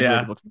not enjoy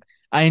the books.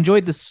 I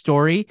enjoyed the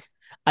story.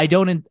 I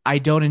don't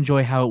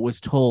enjoy how it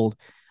was told.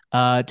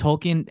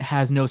 Tolkien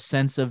has no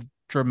sense of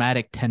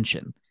dramatic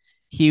tension.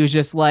 He was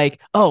just like,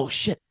 oh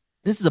shit,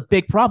 this is a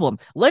big problem.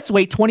 Let's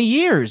wait 20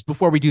 years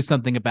before we do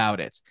something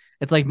about it.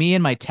 It's like me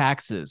and my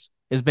taxes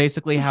is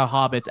basically how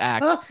hobbits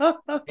act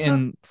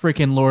in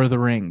freaking Lord of the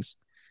Rings.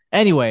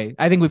 Anyway,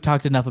 I think we've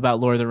talked enough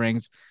about Lord of the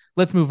Rings.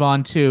 Let's move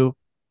on to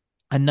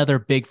another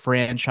big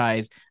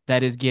franchise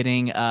that is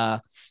getting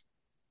an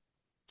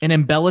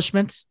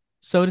embellishment,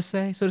 so to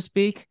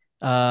speak.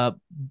 But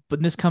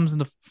this comes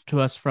to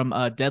us from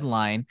a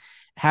Deadline,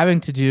 having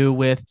to do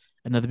with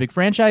another big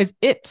franchise,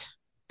 It.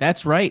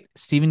 That's right,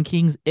 Stephen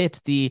King's It,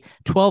 the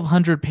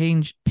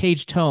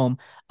 1,200-page tome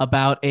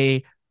about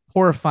a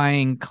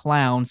horrifying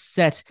clown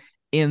set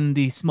in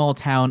the small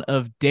town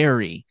of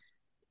Derry.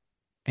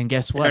 And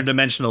guess what?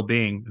 Interdimensional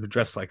being who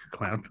dressed like a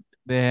clown.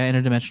 The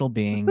interdimensional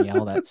being,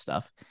 all that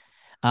stuff.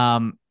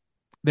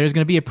 There's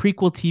going to be a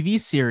prequel TV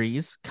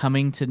series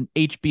coming to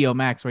HBO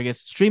Max, or I guess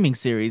streaming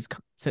series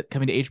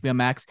coming to HBO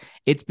Max.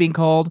 It's being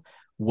called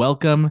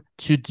Welcome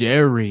to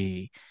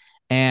Derry.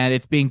 And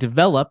it's being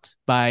developed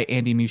by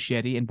Andy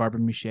Muschietti and Barbara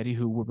Muschietti,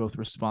 who were both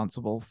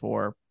responsible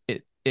for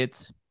it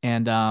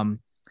and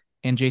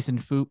Jason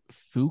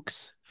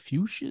Fuchs.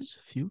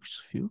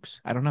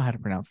 I don't know how to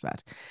pronounce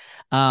that.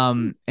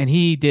 And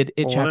he did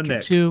It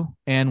Chapter 2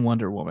 and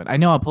Wonder Woman. I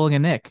know I'm pulling a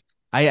Nick.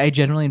 I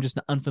generally am just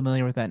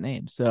unfamiliar with that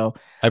name, so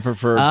I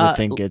prefer to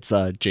think it's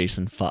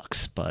Jason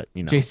Fuchs, but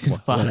Jason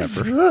Fuchs.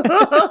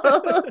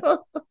 Whatever.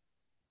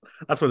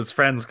 That's what his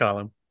friends call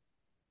him.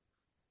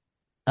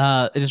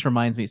 It just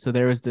reminds me. So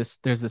there's this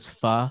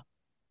pho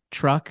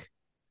truck,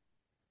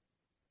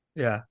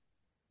 yeah,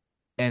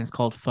 and it's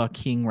called Pho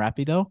King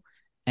Rapido,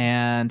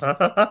 and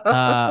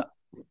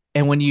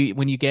and when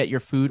you get your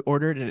food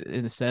ordered,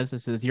 it says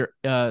you're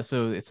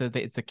so it says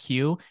that it's a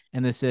queue,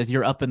 and this says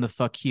you're up in the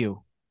pho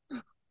queue.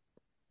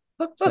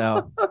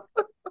 So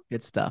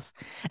good stuff.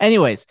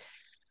 Anyways,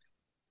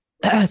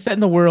 set in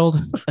the world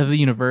of the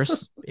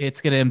universe, it's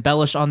going to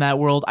embellish on that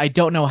world. I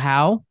don't know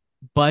how,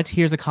 but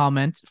here's a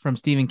comment from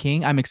Stephen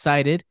King. I'm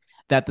excited.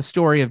 that the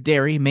story of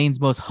Derry, Maine's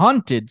most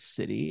haunted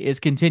city, is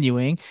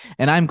continuing,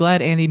 and I'm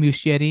glad Andy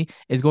Muschietti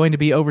is going to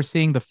be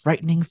overseeing the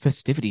frightening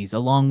festivities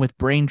along with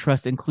Brain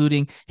Trust,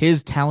 including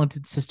his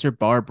talented sister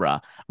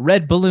Barbara.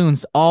 Red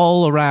balloons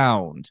all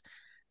around.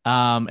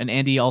 And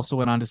Andy also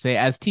went on to say,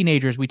 as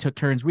teenagers, we took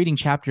turns reading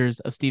chapters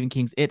of Stephen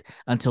King's It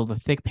until the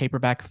thick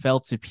paperback fell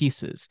to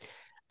pieces.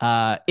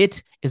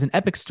 It is an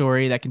epic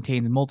story that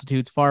contains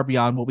multitudes far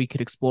beyond what we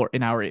could explore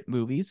in our It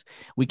movies.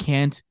 We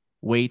can't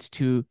wait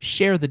to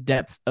share the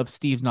depths of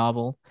Steve's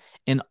novel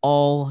in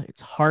all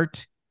its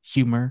heart,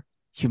 humor,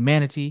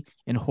 humanity,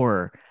 and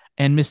horror.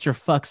 And Mr.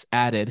 Fucks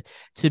added,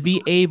 to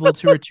be able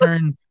to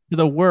return to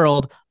the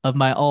world of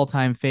my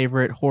all-time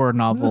favorite horror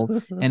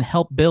novel and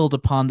help build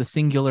upon the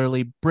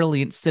singularly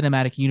brilliant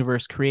cinematic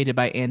universe created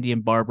by Andy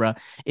and Barbara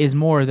is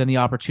more than the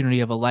opportunity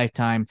of a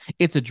lifetime.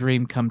 It's a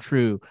dream come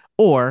true.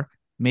 Or,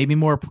 maybe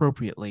more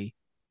appropriately,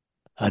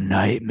 a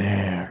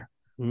nightmare.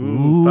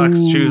 Ooh,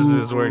 Fucks chooses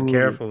his word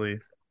carefully.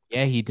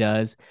 Yeah, he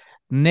does.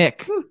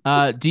 Nick,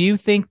 do you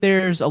think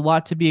there's a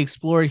lot to be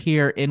explored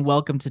here in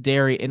Welcome to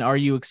Derry, and are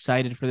you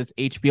excited for this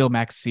HBO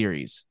Max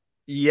series?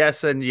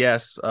 Yes and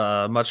yes,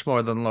 much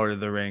more than Lord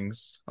of the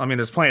Rings. I mean,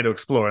 there's plenty to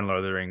explore in Lord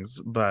of the Rings,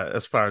 but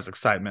as far as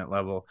excitement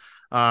level,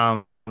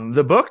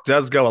 the book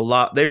does go a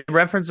lot. They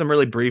reference them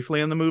really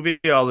briefly in the movie,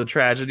 all the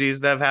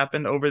tragedies that have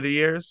happened over the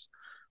years.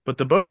 But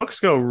the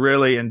books go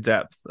really in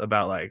depth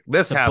about like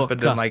this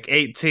happened in like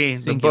 18.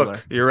 Singular. The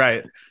book, you're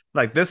right.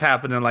 Like this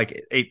happened in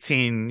like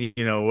 18,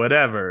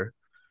 whatever.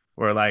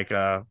 Where like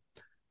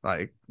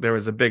there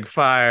was a big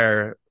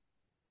fire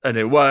and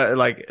it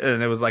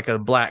was like a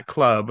black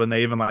club, and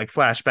they even like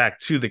flash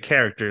back to the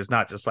characters,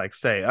 not just like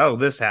say, oh,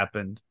 this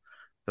happened.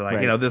 They're like,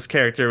 right. This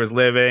character was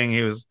living.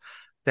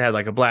 They had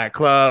like a black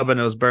club and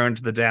it was burned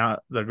to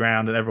the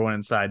ground and everyone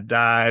inside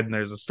died. And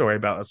there's a story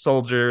about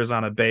soldiers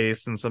on a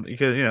base and something,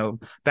 because,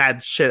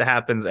 bad shit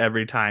happens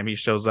every time he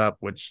shows up,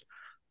 which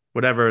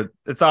whatever,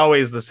 it's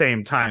always the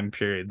same time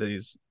period that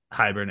he's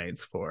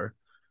hibernates for.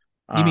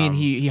 You mean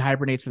he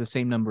hibernates for the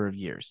same number of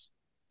years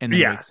and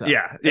then wakes up?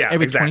 Yeah.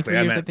 Every exactly.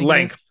 23 years, I think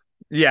length.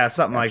 Yeah,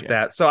 something like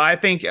that. So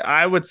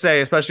I would say,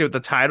 especially with the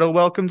title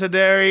Welcome to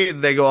Derry,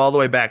 they go all the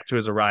way back to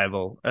his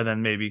arrival and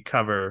then maybe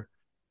cover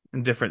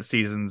in different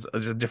seasons,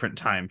 a different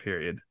time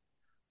period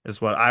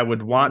is what I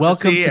would want to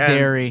see. Welcome to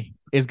Derry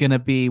is going to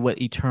be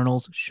what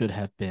Eternals should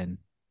have been.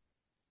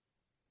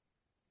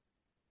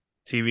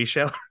 TV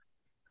show?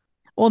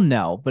 Well,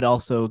 no, but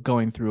also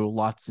going through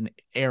lots of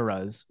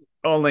eras.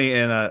 Only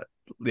in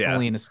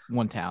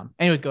one town.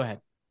 Anyways, go ahead.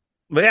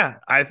 But yeah,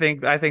 I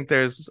think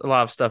there's a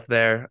lot of stuff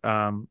there.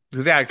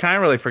 Because I kind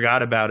of really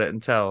forgot about it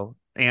until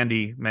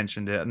Andy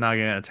mentioned it. I'm not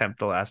going to attempt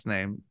the last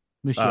name.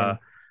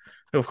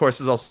 Who of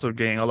course is also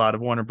getting a lot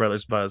of Warner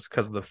Brothers buzz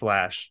because of the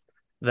Flash.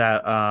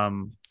 That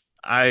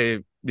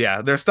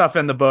there's stuff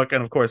in the book,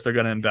 and of course they're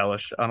going to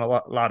embellish on a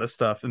lot of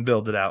stuff and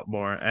build it out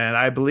more. And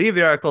I believe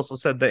the article also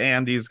said that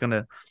Andy's going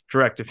to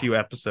direct a few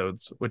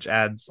episodes, which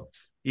adds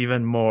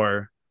even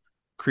more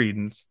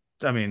credence.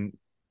 I mean,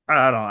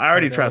 I don't know. I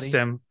already trust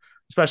him,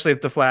 especially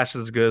if the Flash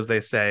is as good as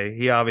they say.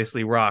 He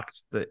obviously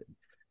rocked the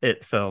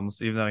It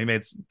films, even though he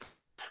made.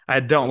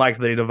 I don't like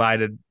that he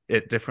divided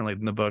it differently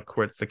than the book,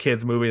 where it's the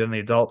kids movie than the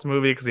adult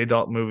movie, because the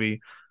adult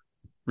movie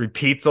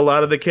repeats a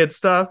lot of the kids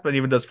stuff and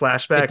even does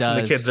flashbacks,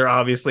 and the kids are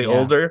obviously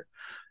older.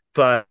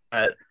 But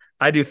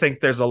I do think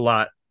there's a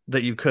lot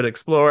that you could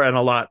explore and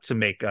a lot to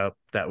make up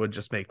that would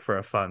just make for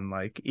a fun,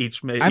 like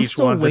each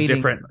one's a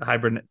different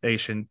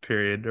hibernation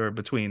period or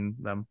between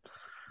them.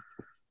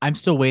 I'm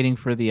still waiting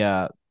for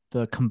the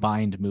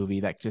combined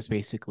movie that just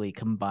basically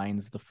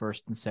combines the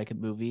first and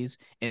second movies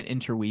and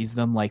interweaves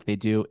them like they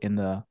do in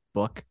the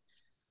book.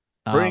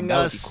 Bring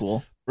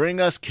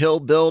us Kill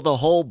Bill, the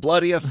whole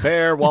bloody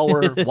affair while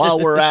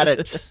we're at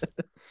it.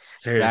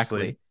 Seriously.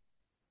 Exactly.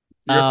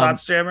 Your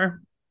thoughts,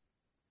 Jammer?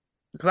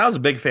 Because I was a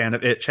big fan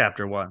of It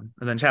Chapter 1.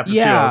 And then Chapter 2,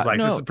 I was like,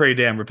 this is pretty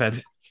damn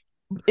repetitive.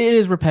 It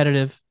is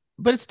repetitive,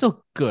 but it's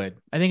still good.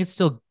 I think it's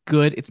still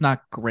good. It's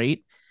not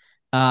great.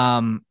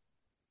 And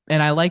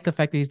I like the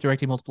fact that he's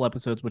directing multiple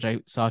episodes, which I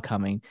saw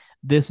coming.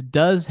 This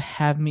does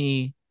have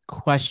me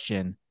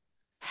question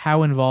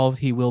how involved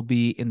he will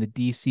be in the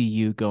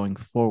DCU going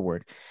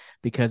forward,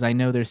 because I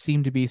know there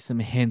seem to be some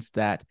hints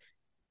that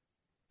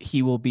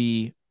he will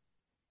be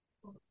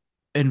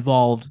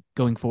involved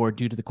going forward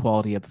due to the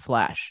quality of the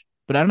Flash.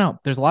 But I don't know.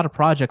 There's a lot of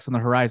projects on the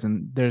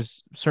horizon.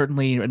 There's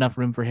certainly enough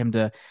room for him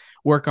to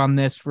work on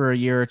this for a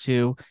year or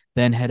two,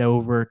 then head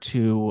over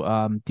to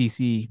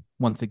DC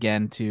once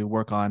again to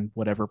work on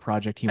whatever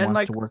project he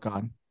wants to work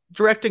on.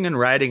 Directing and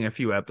writing a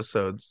few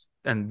episodes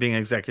and being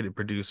executive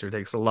producer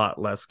takes a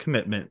lot less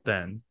commitment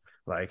than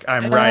like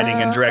I'm writing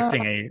and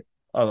directing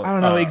I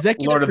don't know,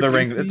 executive Lord of the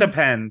Rings. It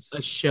depends.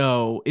 A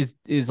show is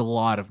a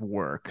lot of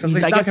work. He's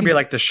not going to be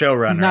like the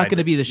showrunner. He's not going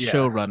to be the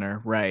showrunner,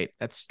 right?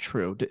 That's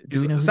true. Do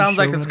we know? It sounds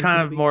like it's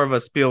kind of more of a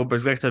Spielberg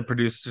executive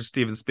producer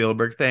Steven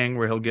Spielberg thing,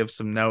 where he'll give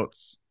some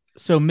notes.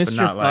 So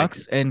Mr.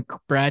 Fox and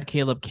Brad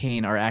Caleb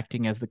Kane are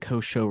acting as the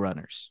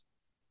co-showrunners.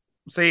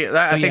 See,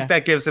 I think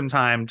that gives him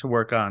time to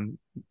work on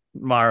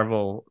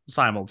Marvel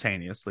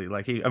simultaneously.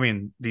 Like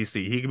DC.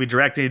 He could be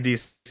directing a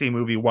DC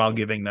movie while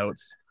giving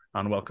notes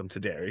on Welcome to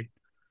Derry.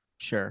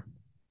 Sure.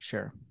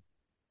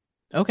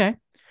 Okay.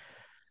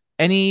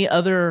 Any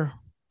other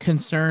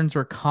concerns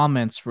or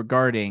comments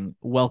regarding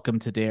Welcome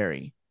to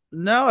Derry?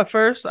 No, at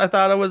first I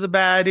thought it was a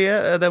bad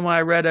idea. Then when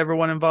I read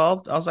everyone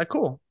involved, I was like,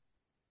 cool.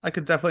 I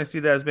could definitely see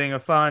that as being a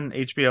fun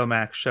HBO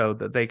Max show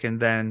that they can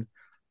then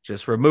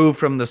just remove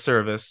from the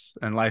service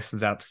and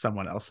license out to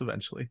someone else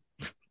eventually.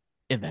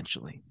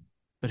 Eventually.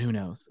 But who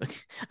knows?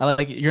 I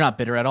like you're not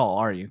bitter at all,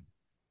 are you?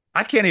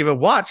 I can't even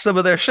watch some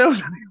of their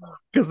shows anymore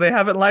because they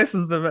haven't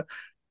licensed them.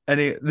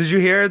 Did you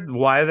hear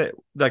why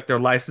they're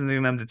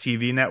licensing them to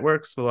TV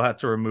networks? We'll have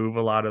to remove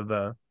a lot of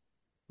the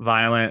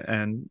violent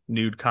and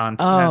nude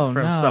content Oh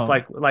from stuff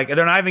no. like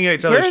they're not even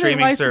each Where other are they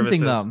streaming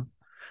licensing services. them?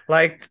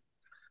 Like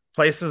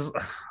places,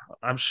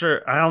 I'm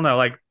sure, I don't know,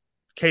 like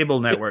cable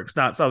networks,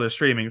 not other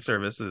streaming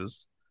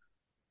services.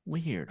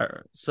 Weird.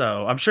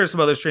 So I'm sure some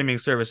other streaming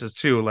services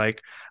too.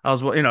 Like I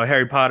was,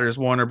 Harry Potter's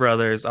Warner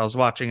Brothers. I was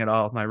watching it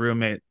all with my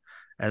roommate,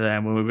 and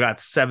then when we got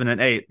to 7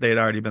 and 8, they'd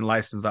already been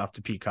licensed off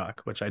to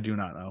Peacock, which I do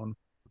not own.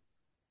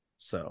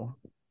 So,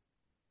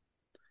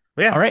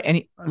 yeah. All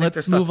right,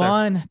 let's move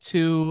on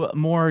to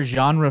more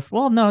genre.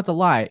 Well, no, it's a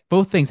lie.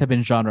 Both things have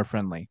been genre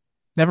friendly.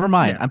 Never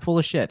mind. Yeah. I'm full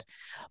of shit.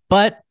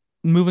 But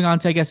moving on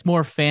to, I guess,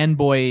 more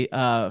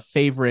fanboy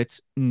favorite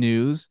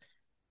news.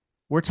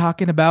 We're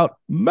talking about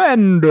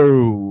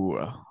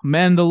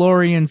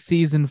Mandalorian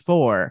season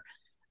 4.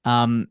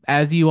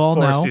 As you all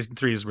know, season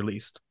 3 is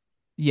released.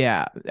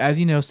 Yeah, as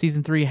you know,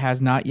 season 3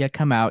 has not yet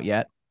come out,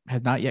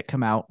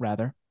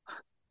 rather.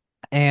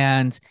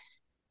 And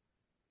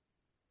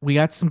we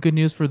got some good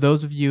news for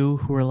those of you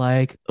who are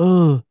like,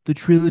 oh, the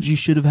trilogy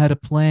should have had a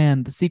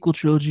plan. The sequel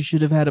trilogy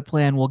should have had a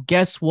plan. Well,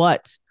 guess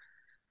what?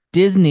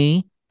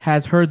 Disney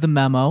has heard the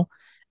memo,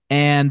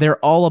 and they're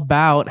all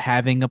about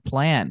having a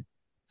plan.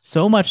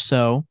 So much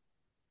so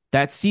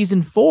that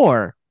season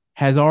 4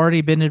 has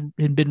already been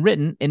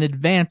written in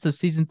advance of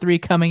season 3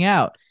 coming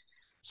out.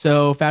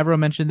 So Favreau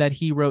mentioned that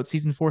he wrote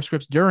season 4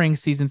 scripts during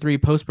season 3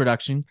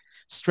 post-production,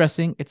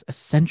 stressing it's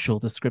essential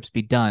the scripts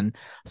be done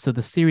so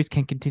the series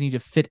can continue to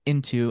fit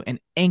into and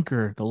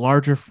anchor the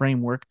larger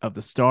framework of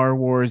the Star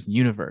Wars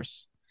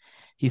universe.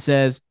 He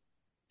says,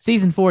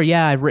 season 4,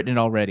 yeah, I've written it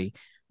already.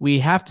 We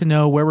have to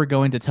know where we're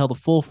going to tell the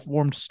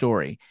full-formed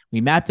story.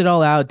 We mapped it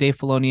all out, Dave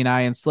Filoni and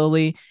I, and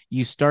slowly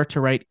you start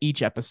to write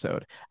each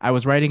episode. I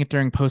was writing it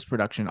during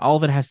post-production. All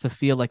of it has to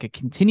feel like a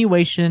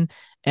continuation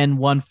and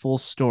one full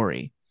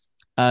story.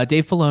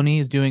 Dave Filoni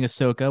is doing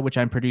Ahsoka, which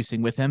I'm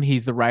producing with him.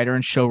 He's the writer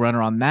and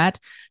showrunner on that.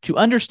 To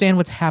understand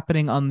what's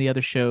happening on the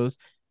other shows,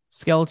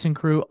 Skeleton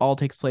Crew all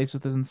takes place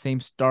within the same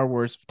Star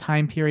Wars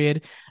time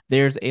period.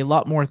 There's a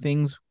lot more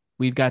things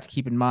we've got to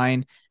keep in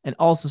mind, and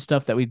also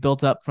stuff that we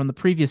built up from the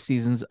previous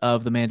seasons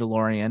of The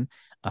Mandalorian,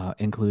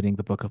 including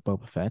the Book of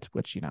Boba Fett,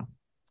 which, I'm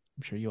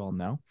sure you all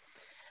know.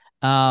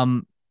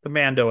 The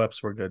Mando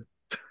eps were good.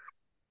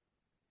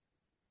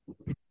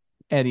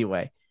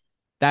 Anyway,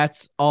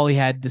 that's all he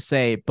had to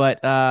say.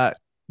 But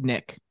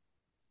Nick,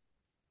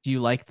 do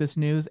you like this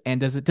news? And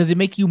does it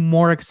make you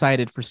more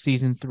excited for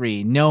season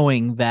 3,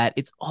 knowing that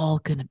it's all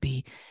gonna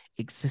be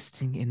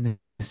existing in the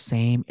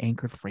same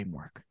anchored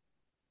framework?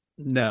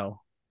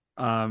 No.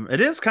 It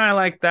is kind of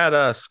like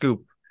that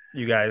scoop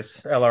you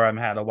guys LRM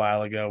had a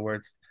while ago,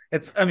 where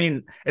it's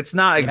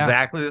not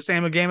exactly the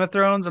same with Game of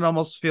Thrones. It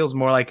almost feels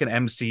more like an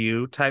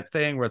MCU type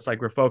thing, where it's like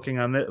we're focusing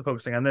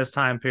on this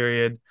time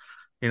period.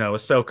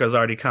 Ahsoka's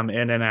already come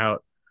in and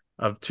out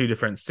of 2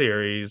 different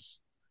series.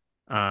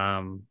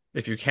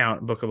 If you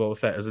count Book of Boba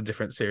Fett as a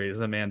different series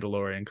than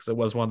Mandalorian, because it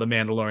was one of the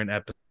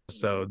Mandalorian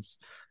episodes.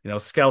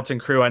 Skeleton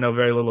Crew I know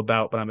very little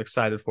about, but I'm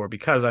excited for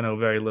because I know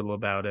very little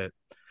about it.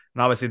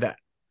 And obviously that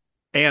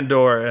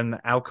Andor and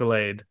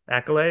Accolade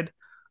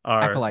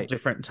are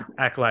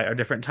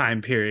different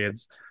time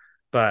periods.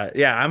 But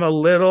yeah, I'm a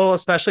little,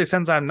 especially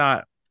since I'm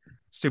not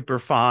super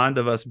fond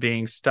of us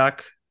being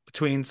stuck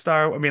between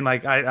Star. I mean,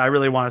 like I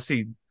really want to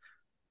see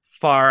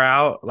far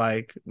out,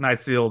 like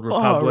Knights of the Old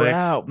Republic, far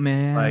out,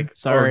 man. like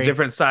Sorry, or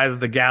different sides of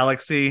the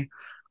galaxy.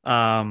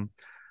 But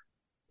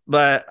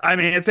I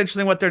mean, it's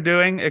interesting what they're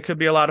doing. It could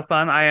be a lot of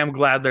fun. I am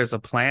glad there's a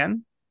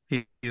plan.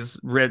 He's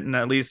written,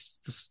 at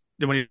least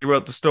when he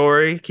wrote the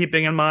story,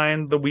 keeping in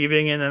mind the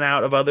weaving in and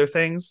out of other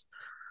things.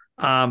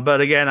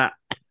 But again, I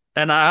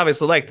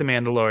obviously like The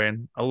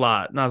Mandalorian a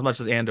lot, not as much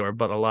as Andor,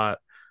 but a lot.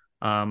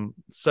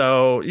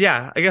 So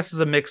yeah, I guess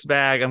it's a mixed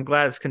bag. I'm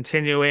glad it's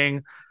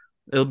continuing.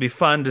 It'll be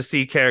fun to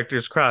see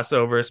characters cross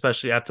over,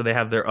 especially after they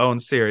have their own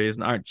series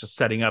and aren't just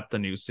setting up the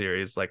new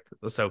series like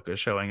Ahsoka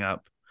showing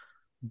up.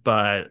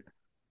 But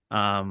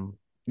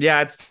yeah,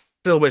 I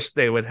still wish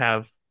they would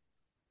have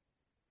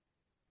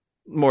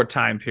more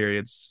time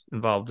periods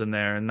involved in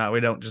there, and we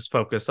don't just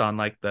focus on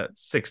like the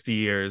 60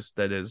 years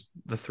that is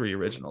the 3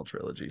 original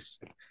trilogies.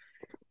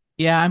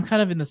 Yeah, I'm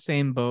kind of in the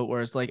same boat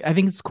where it's like, I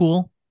think it's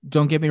cool.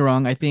 Don't get me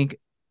wrong. I think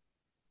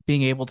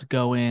being able to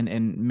go in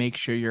and make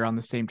sure you're on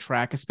the same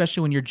track,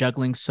 especially when you're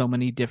juggling so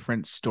many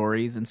different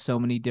stories and so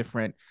many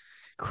different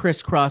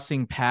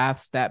crisscrossing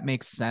paths, that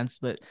makes sense.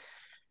 But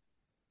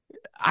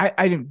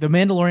I the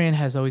Mandalorian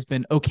has always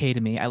been okay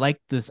to me. I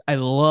like this. I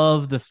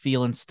love the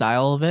feel and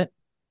style of it.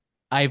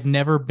 I've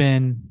never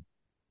been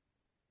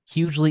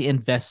hugely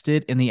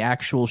invested in the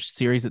actual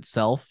series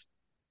itself.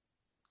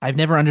 I've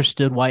never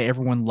understood why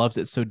everyone loves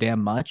it so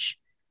damn much.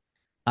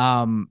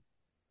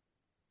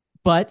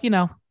 But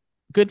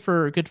good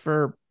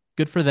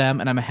for them,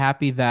 and I'm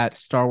happy that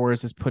Star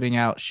Wars is putting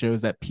out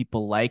shows that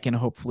people like, and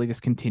hopefully this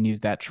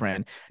continues that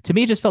trend. To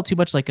me, it just felt too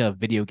much like a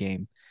video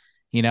game.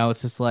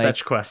 It's just like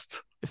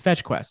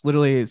Fetch Quest.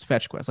 Literally, it's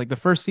Fetch Quest. Like the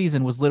first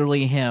season was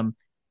literally him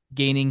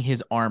gaining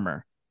his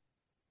armor.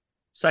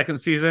 Second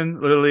season,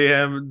 literally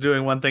him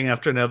doing one thing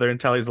after another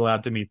until he's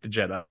allowed to meet the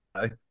Jedi.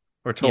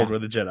 We're told where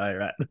the Jedi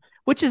are at.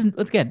 Which is,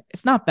 again,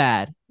 it's not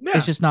bad. Yeah.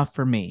 It's just not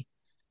for me.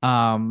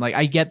 Like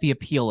I get the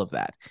appeal of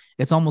that.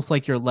 It's almost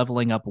like you're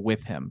leveling up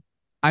with him.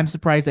 I'm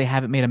surprised they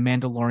haven't made a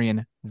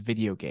Mandalorian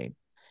video game.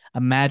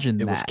 Imagine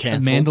that. Was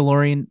canceled. A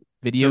Mandalorian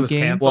video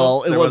game.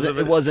 Well,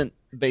 it wasn't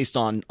based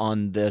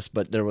on this,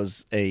 but there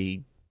was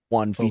a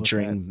one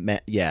featuring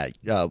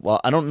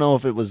well, I don't know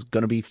if it was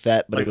going to be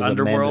Fett, but like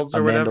it was a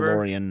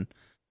Mandalorian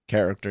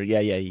character. Yeah.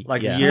 Years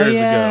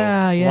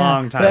ago.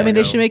 Long time ago.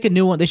 They should make a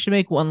new one. They should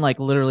make one like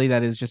literally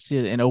that is just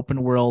an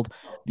open world.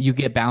 You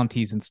get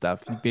bounties and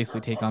stuff. You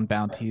basically take on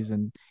bounties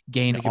and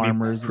gain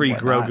armors.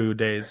 Pre-Grogu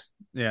days.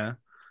 Yeah.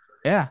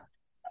 Yeah.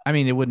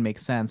 It wouldn't make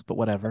sense, but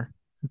whatever.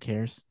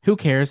 Who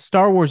cares?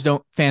 Star Wars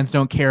fans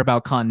don't care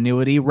about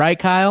continuity, right,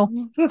 Kyle?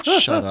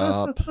 Shut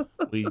up.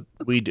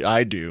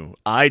 I do.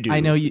 I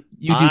know you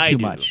do too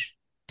much.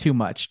 Too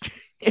much.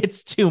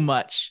 It's too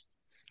much.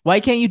 Why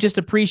can't you just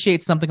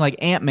appreciate something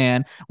like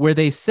Ant-Man, where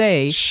they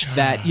say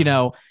that,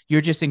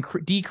 you're just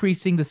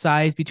decreasing the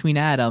size between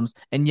atoms,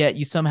 and yet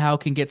you somehow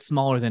can get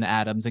smaller than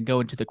atoms and go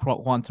into the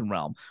quantum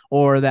realm,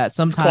 or that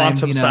sometimes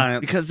quantum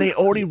science. Because they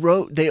already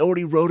wrote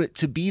it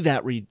to be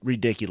that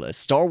ridiculous.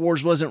 Star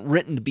Wars wasn't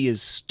written to be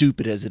as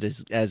stupid as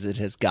it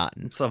has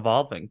gotten. It's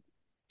evolving.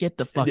 Get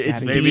the fuck out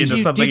of here. Maybe into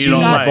something you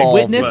don't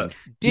like.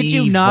 Did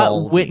you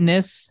not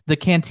witness the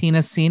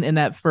cantina scene in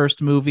that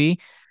first movie?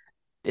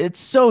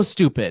 It's so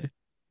stupid.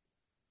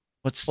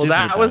 What's stupid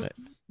about was it?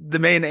 The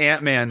main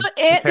Ant-Man the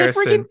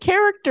freaking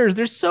characters.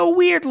 They're so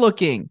weird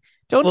looking.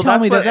 Don't tell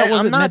me that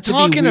wasn't meant to be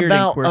weird and quirky. I'm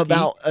not talking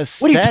about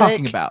aesthetic. What are you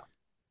talking about?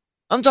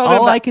 I'm talking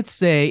All about... I could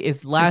say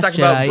is Last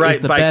Jedi is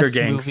the best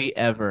movie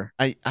ever.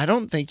 I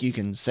don't think you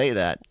can say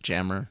that,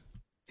 Jammer.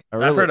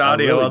 I've heard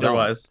audio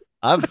otherwise.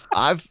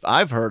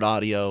 I've heard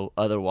audio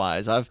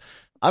otherwise.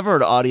 I've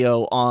heard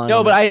audio on...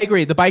 No, but I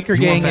agree. The biker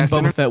gang in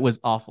Boba Fett was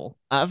awful.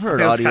 I've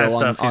heard audio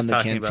on the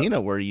Cantina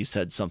where you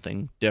said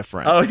something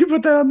different. Oh, you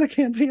put that on the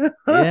Cantina?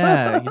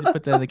 Yeah, you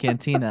put that in the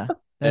Cantina.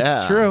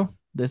 That's true.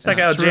 Check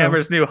out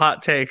Jammer's new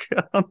hot take.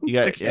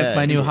 That's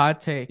my new hot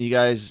take. You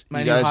guys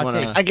want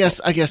to... I guess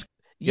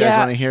you guys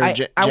want to hear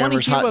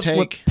Jammer's hot take?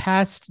 What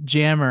past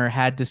Jammer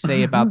had to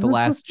say about The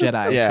Last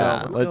Jedi.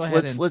 Yeah, so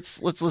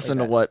let's listen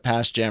to what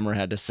past Jammer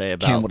had to say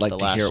about Cam would like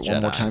to hear it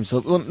one more time. So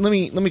let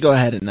me go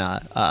ahead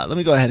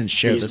and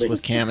share this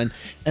with Cam.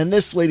 And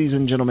this, ladies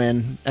and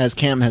gentlemen, as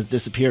Cam has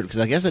disappeared because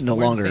I guess it no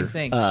longer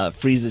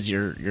freezes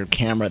your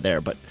camera there.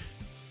 But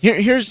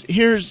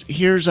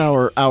here's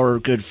our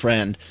good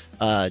friend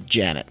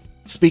Janet.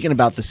 Speaking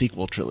about the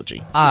sequel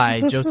trilogy.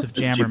 I, Joseph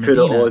Jammer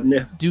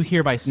Medina, do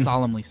hereby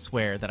solemnly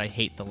swear that I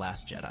hate The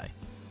Last Jedi.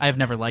 I have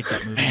never liked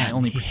that movie. I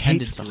only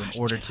pretended to in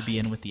order to be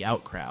in with the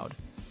out crowd.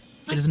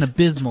 It is an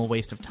abysmal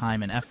waste of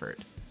time and effort.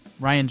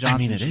 Rian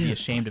Johnson should be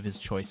ashamed of his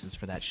choices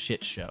for that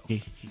shit show.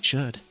 He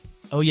should.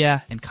 Oh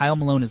yeah, and Kyle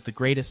Malone is the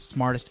greatest,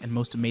 smartest, and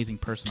most amazing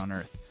person on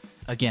earth.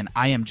 Again,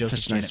 I am Joseph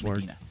Janet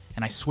Medina,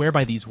 and I swear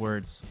by these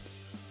words.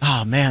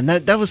 Oh man,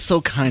 that was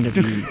so kind of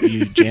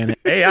you Janet.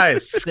 AI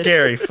is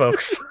scary,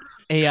 folks.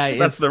 AI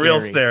that's the real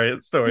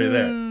story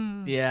there.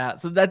 Yeah,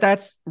 so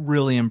that's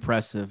really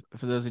impressive.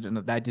 For those who don't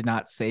know, I did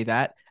not say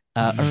that,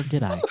 or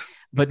did I?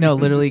 But no,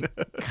 literally,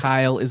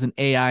 Kyle is an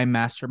AI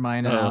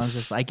mastermind,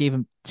 and I gave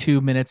him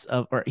 2 minutes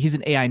or he's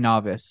an AI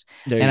novice,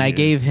 and I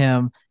gave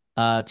him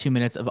 2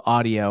 minutes of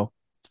audio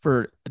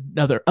for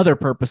other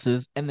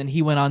purposes, and then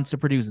he went on to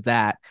produce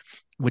that,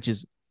 which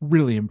is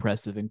really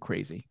impressive and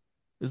crazy.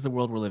 This is the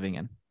world we're living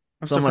in.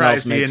 Someone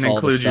else makes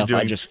all the stuff.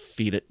 I just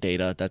feed it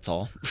data. That's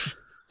all.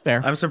 Fair.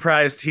 I'm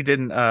surprised he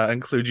didn't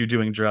include you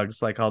doing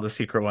drugs like all the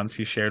secret ones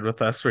he shared with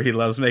us, where he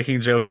loves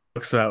making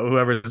jokes about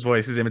whoever's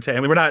voice he's imitating.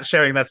 I mean, we're not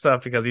sharing that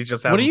stuff because he's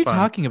just having fun. What are you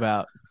talking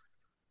about?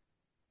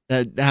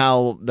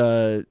 How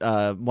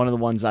the one of the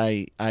ones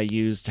I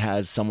used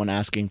has someone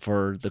asking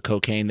for the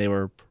cocaine they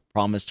were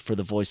promised for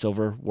the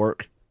voiceover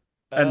work.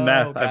 And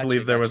meth. Gotcha, I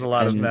believe there was a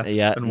lot of meth.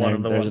 Yeah,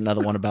 and there's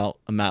another one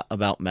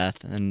about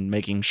meth and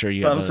making sure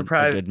you have a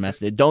good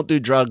method. Don't do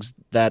drugs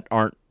that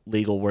aren't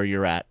legal where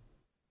you're at.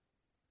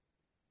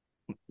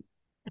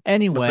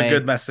 Anyway, that's a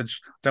good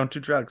message. Don't do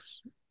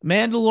drugs.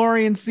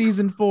 Mandalorian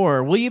season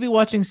 4. Will you be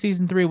watching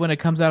season 3 when it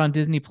comes out on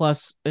Disney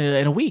Plus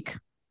in a week?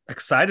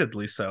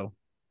 Excitedly so.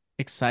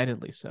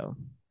 Excitedly so.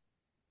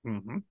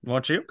 Mm-hmm.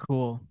 Won't you?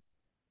 Cool.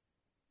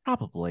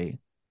 Probably.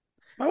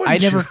 I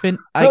never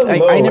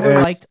I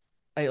never liked.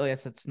 I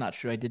guess that's not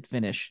true. I did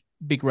finish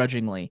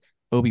begrudgingly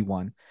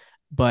Obi-Wan,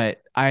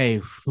 but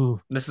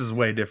this is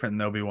way different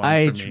than Obi-Wan.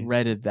 I for me.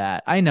 dreaded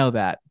that. I know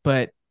that,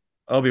 but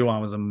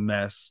Obi-Wan was a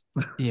mess.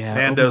 Yeah,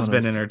 Mando's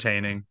been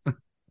entertaining.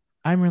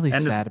 I'm really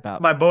sad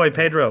about my boy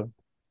Pedro.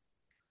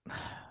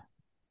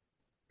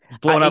 He's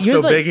blown up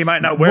so big he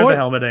might not wear the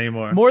helmet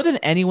anymore. More than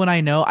anyone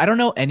I know, I don't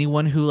know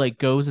anyone who like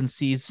goes and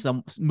sees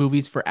some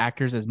movies for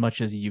actors as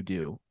much as you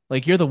do.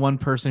 Like you're the one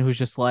person who's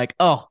just like,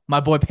 oh, my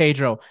boy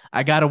Pedro,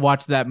 I gotta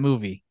watch that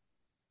movie.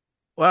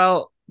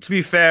 Well, to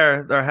be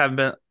fair,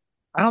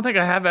 I don't think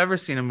I have ever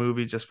seen a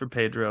movie just for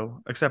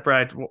Pedro, except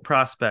for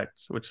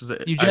Prospect, which is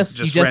you just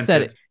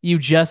said it. You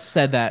just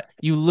said that.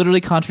 You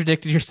literally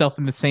contradicted yourself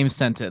in the same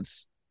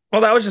sentence.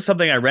 Well, that was just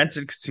something I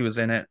rented because he was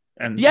in it.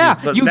 And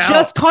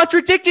just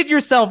contradicted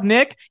yourself,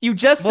 Nick. You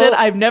just said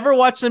I've never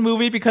watched a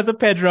movie because of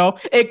Pedro,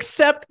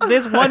 except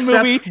this one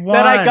movie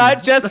that I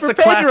got just for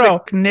Pedro.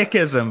 Classic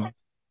Nickism.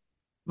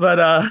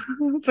 But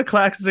it's a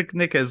classic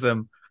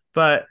Nickism.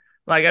 But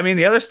like, I mean,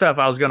 the other stuff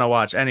I was gonna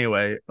watch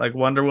anyway, like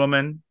Wonder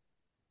Woman,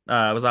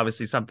 was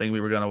obviously something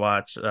we were gonna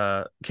watch.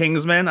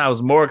 Kingsman, I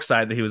was more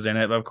excited that he was in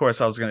it, but of course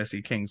I was gonna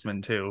see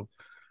Kingsman too.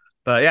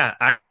 But yeah,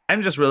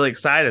 I'm just really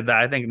excited that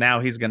I think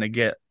now he's gonna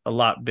get a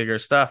lot bigger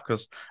stuff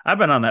because I've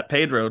been on that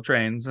Pedro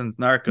train since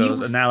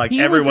Narcos, and now like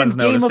everyone's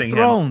noticing Game of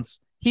Thrones.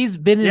 He's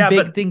been in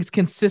big things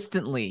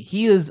consistently.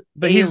 He is,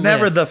 but he's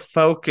never the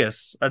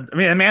focus. I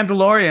mean, in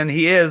Mandalorian,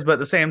 he is, but at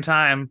the same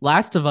time,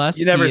 Last of Us,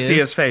 you never see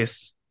his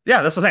face.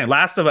 Yeah, that's what I'm saying.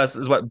 Last of Us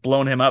is what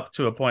blown him up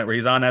to a point where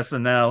he's on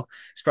SNL.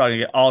 He's probably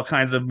gonna get all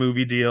kinds of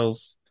movie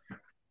deals,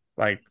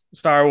 like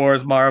Star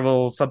Wars,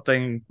 Marvel,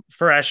 something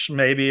fresh,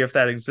 maybe if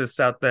that exists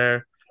out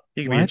there.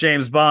 He could be a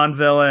James Bond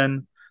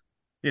villain.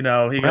 You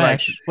know, he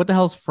fresh. What the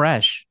hell's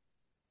fresh?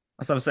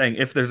 That's what I'm saying.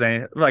 If there's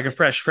any like a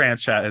fresh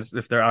franchise,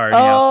 if there are any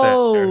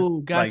out there,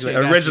 gotcha,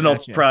 like original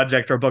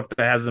project or book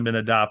that hasn't been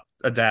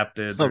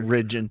adapted,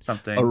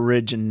 something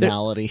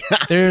originality.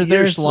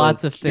 There's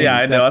lots of things. Yeah,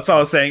 I know. That's what I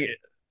was saying.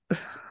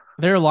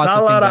 There are lots. Not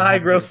of a lot of high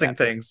grossing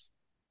things.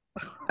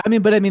 I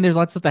mean, there's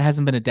lots of stuff that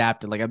hasn't been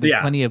adapted. Like there's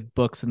plenty of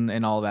books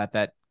and all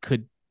that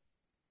could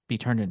be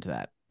turned into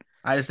that.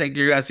 I just think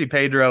you're gonna see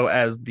Pedro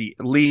as the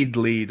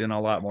lead in a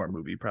lot more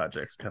movie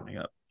projects coming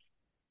up.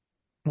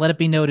 Let it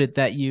be noted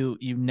that you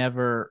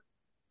never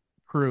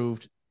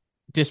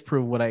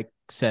disproved what I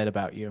said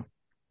about you.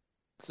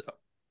 So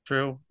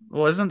true.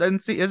 Well,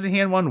 isn't he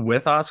in one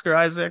with Oscar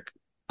Isaac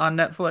on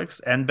Netflix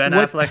and Ben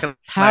Affleck?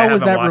 How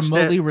is that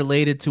remotely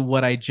related to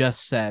what I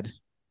just said?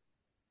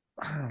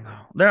 I don't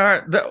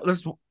know.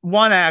 There's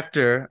one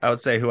actor I would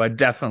say who I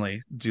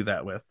definitely do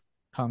that with.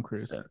 Tom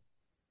Cruise.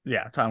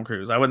 Yeah, Tom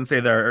Cruise. I wouldn't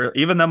say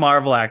even the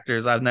Marvel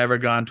actors. I've never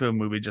gone to a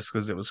movie just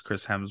because it was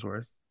Chris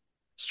Hemsworth.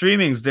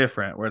 Streaming's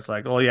different, where it's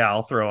like, oh yeah,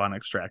 I'll throw on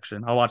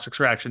Extraction. I'll watch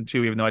Extraction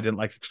 2, even though I didn't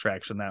like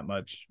Extraction that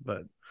much.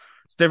 But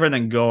it's different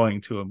than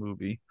going to a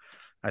movie,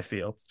 I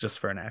feel, just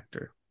for an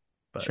actor.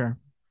 But sure.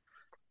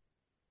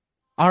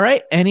 All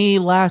right. Any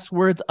last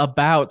words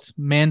about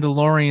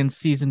Mandalorian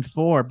Season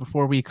 4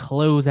 before we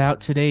close out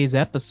today's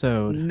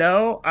episode?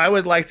 No, I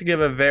would like to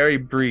give a very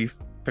brief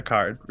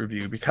Picard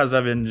review because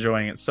I've been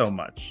enjoying it so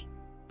much.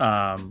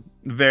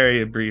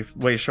 Very brief,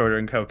 way shorter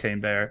than Cocaine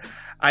Bear.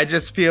 I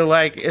just feel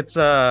like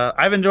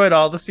I've enjoyed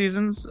all the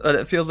seasons, but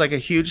it feels like a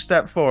huge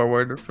step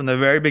forward. From the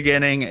very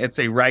beginning, it's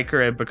a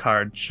Riker and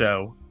Picard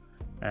show.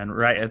 And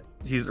Riker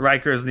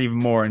is an even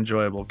more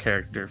enjoyable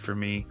character for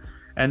me.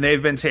 And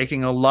they've been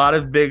taking a lot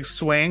of big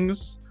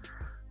swings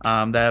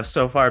that have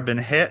so far been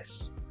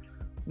hits.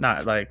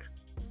 Not like,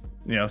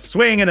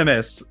 swing and a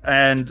miss.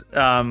 And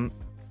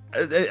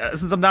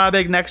since I'm not a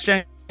big Next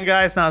Gen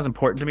guy, it's not as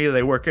important to me that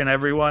they work in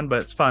everyone,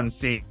 but it's fun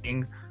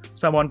seeing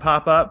someone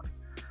pop up.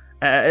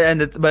 But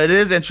it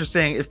is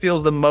interesting. It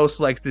feels the most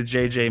like the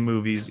JJ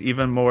movies,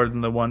 even more than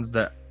the ones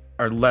that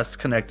are less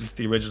connected to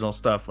the original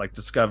stuff, like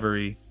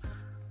Discovery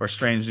or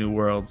Strange New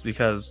Worlds,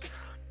 because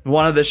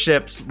one of the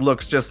ships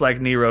looks just like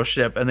Nero's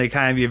ship, and they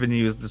kind of even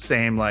use the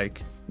same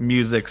like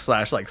music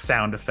 / like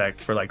sound effect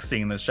for like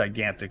seeing this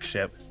gigantic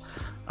ship.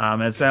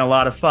 And it's been a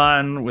lot of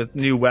fun with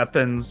new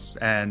weapons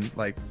and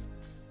like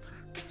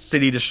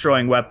city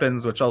destroying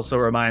weapons, which also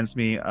reminds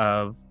me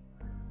of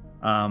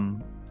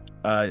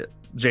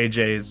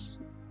JJ's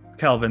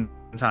Kelvin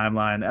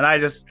timeline. And I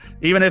just,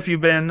 even if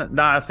you've been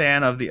not a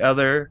fan of the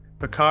other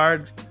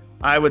Picard,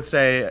 I would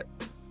say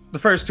the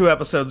first 2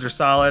 episodes are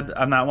solid.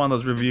 I'm not one of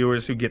those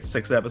reviewers who gets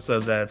 6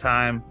 episodes at a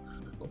time,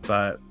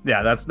 but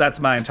yeah, that's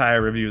my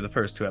entire review of the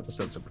first 2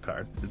 episodes of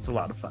Picard. It's a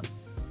lot of fun.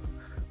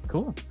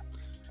 Cool.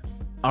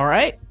 All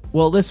right.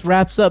 Well, this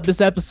wraps up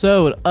this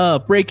episode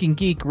of Breaking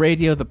Geek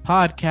Radio, the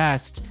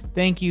podcast.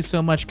 Thank you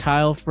so much,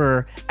 Kyle,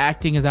 for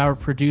acting as our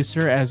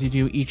producer as you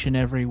do each and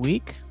every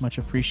week. Much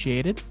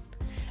appreciated.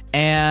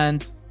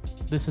 And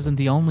this isn't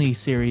the only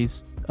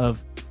series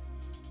of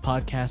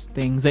podcast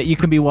things that you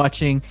can be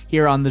watching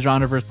here on the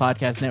Genreverse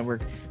Podcast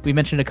Network. We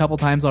mentioned a couple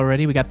times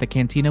already. We got the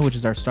Cantina, which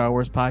is our Star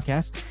Wars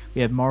podcast.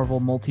 We have Marvel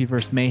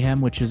Multiverse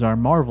Mayhem, which is our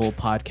Marvel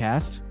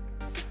podcast.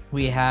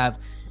 We have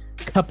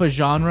Cuppa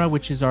Genre,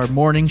 which is our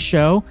morning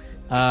show.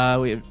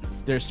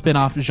 There's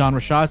spin-off genre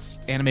shots,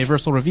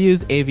 Animeversal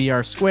reviews,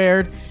 AVR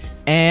Squared,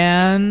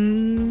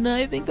 and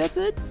I think that's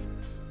it.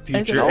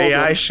 Future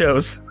AI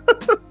shows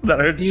that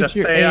are just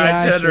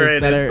AI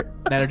generated.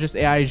 That are just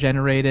AI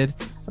generated.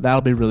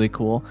 That'll be really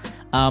cool.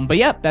 But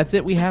yeah, that's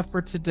it we have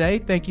for today.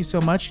 Thank you so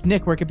much.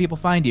 Nick, where can people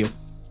find you?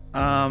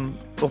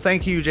 Well,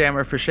 thank you,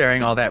 Jammer, for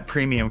sharing all that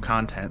premium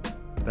content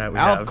that we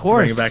have. Of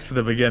course. Bring it back to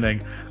the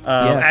beginning.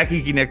 At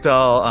Geeky Nick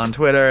Doll on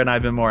Twitter, and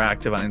I've been more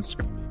active on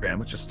Instagram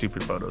with just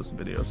stupid photos and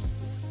videos.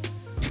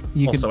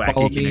 You also can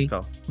follow me.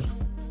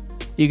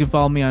 You can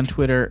follow me on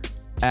Twitter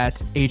at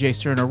AJ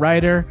Cerner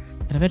Writer,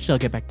 and eventually I'll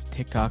get back to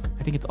TikTok.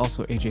 I think it's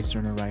also AJ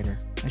Cerner Writer.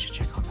 I should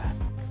check on that.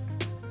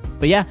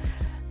 But yeah,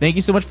 thank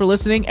you so much for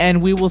listening,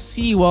 and we will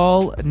see you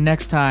all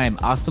next time.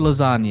 Hasta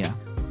lasagna.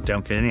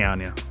 Don't get any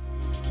on you.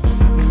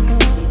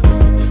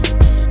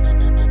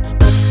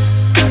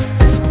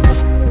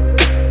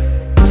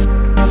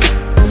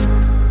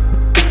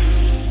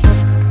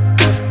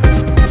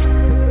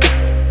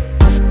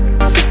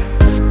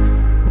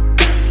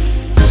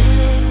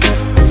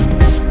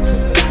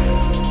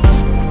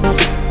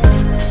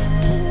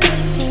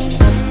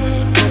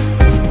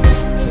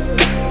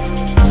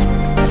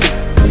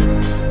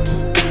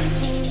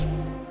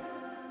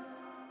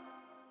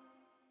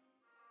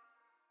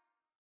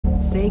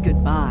 Say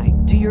goodbye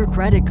to your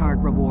credit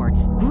card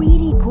rewards.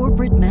 Greedy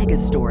corporate mega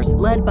stores,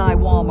 led by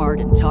Walmart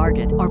and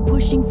Target, are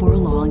pushing for a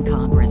law in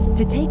Congress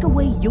to take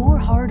away your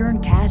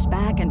hard-earned cash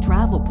back and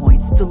travel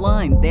points to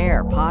line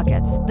their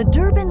pockets. The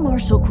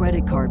Durbin-Marshall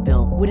credit card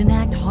bill would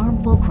enact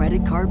harmful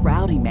credit card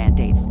routing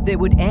mandates that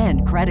would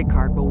end credit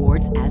card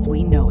rewards as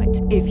we know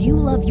it. If you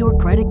love your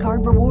credit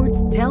card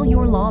rewards, tell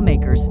your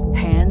lawmakers,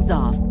 hands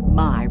off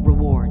my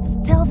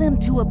rewards. Tell them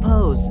to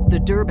oppose the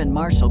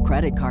Durbin-Marshall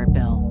credit card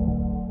bill.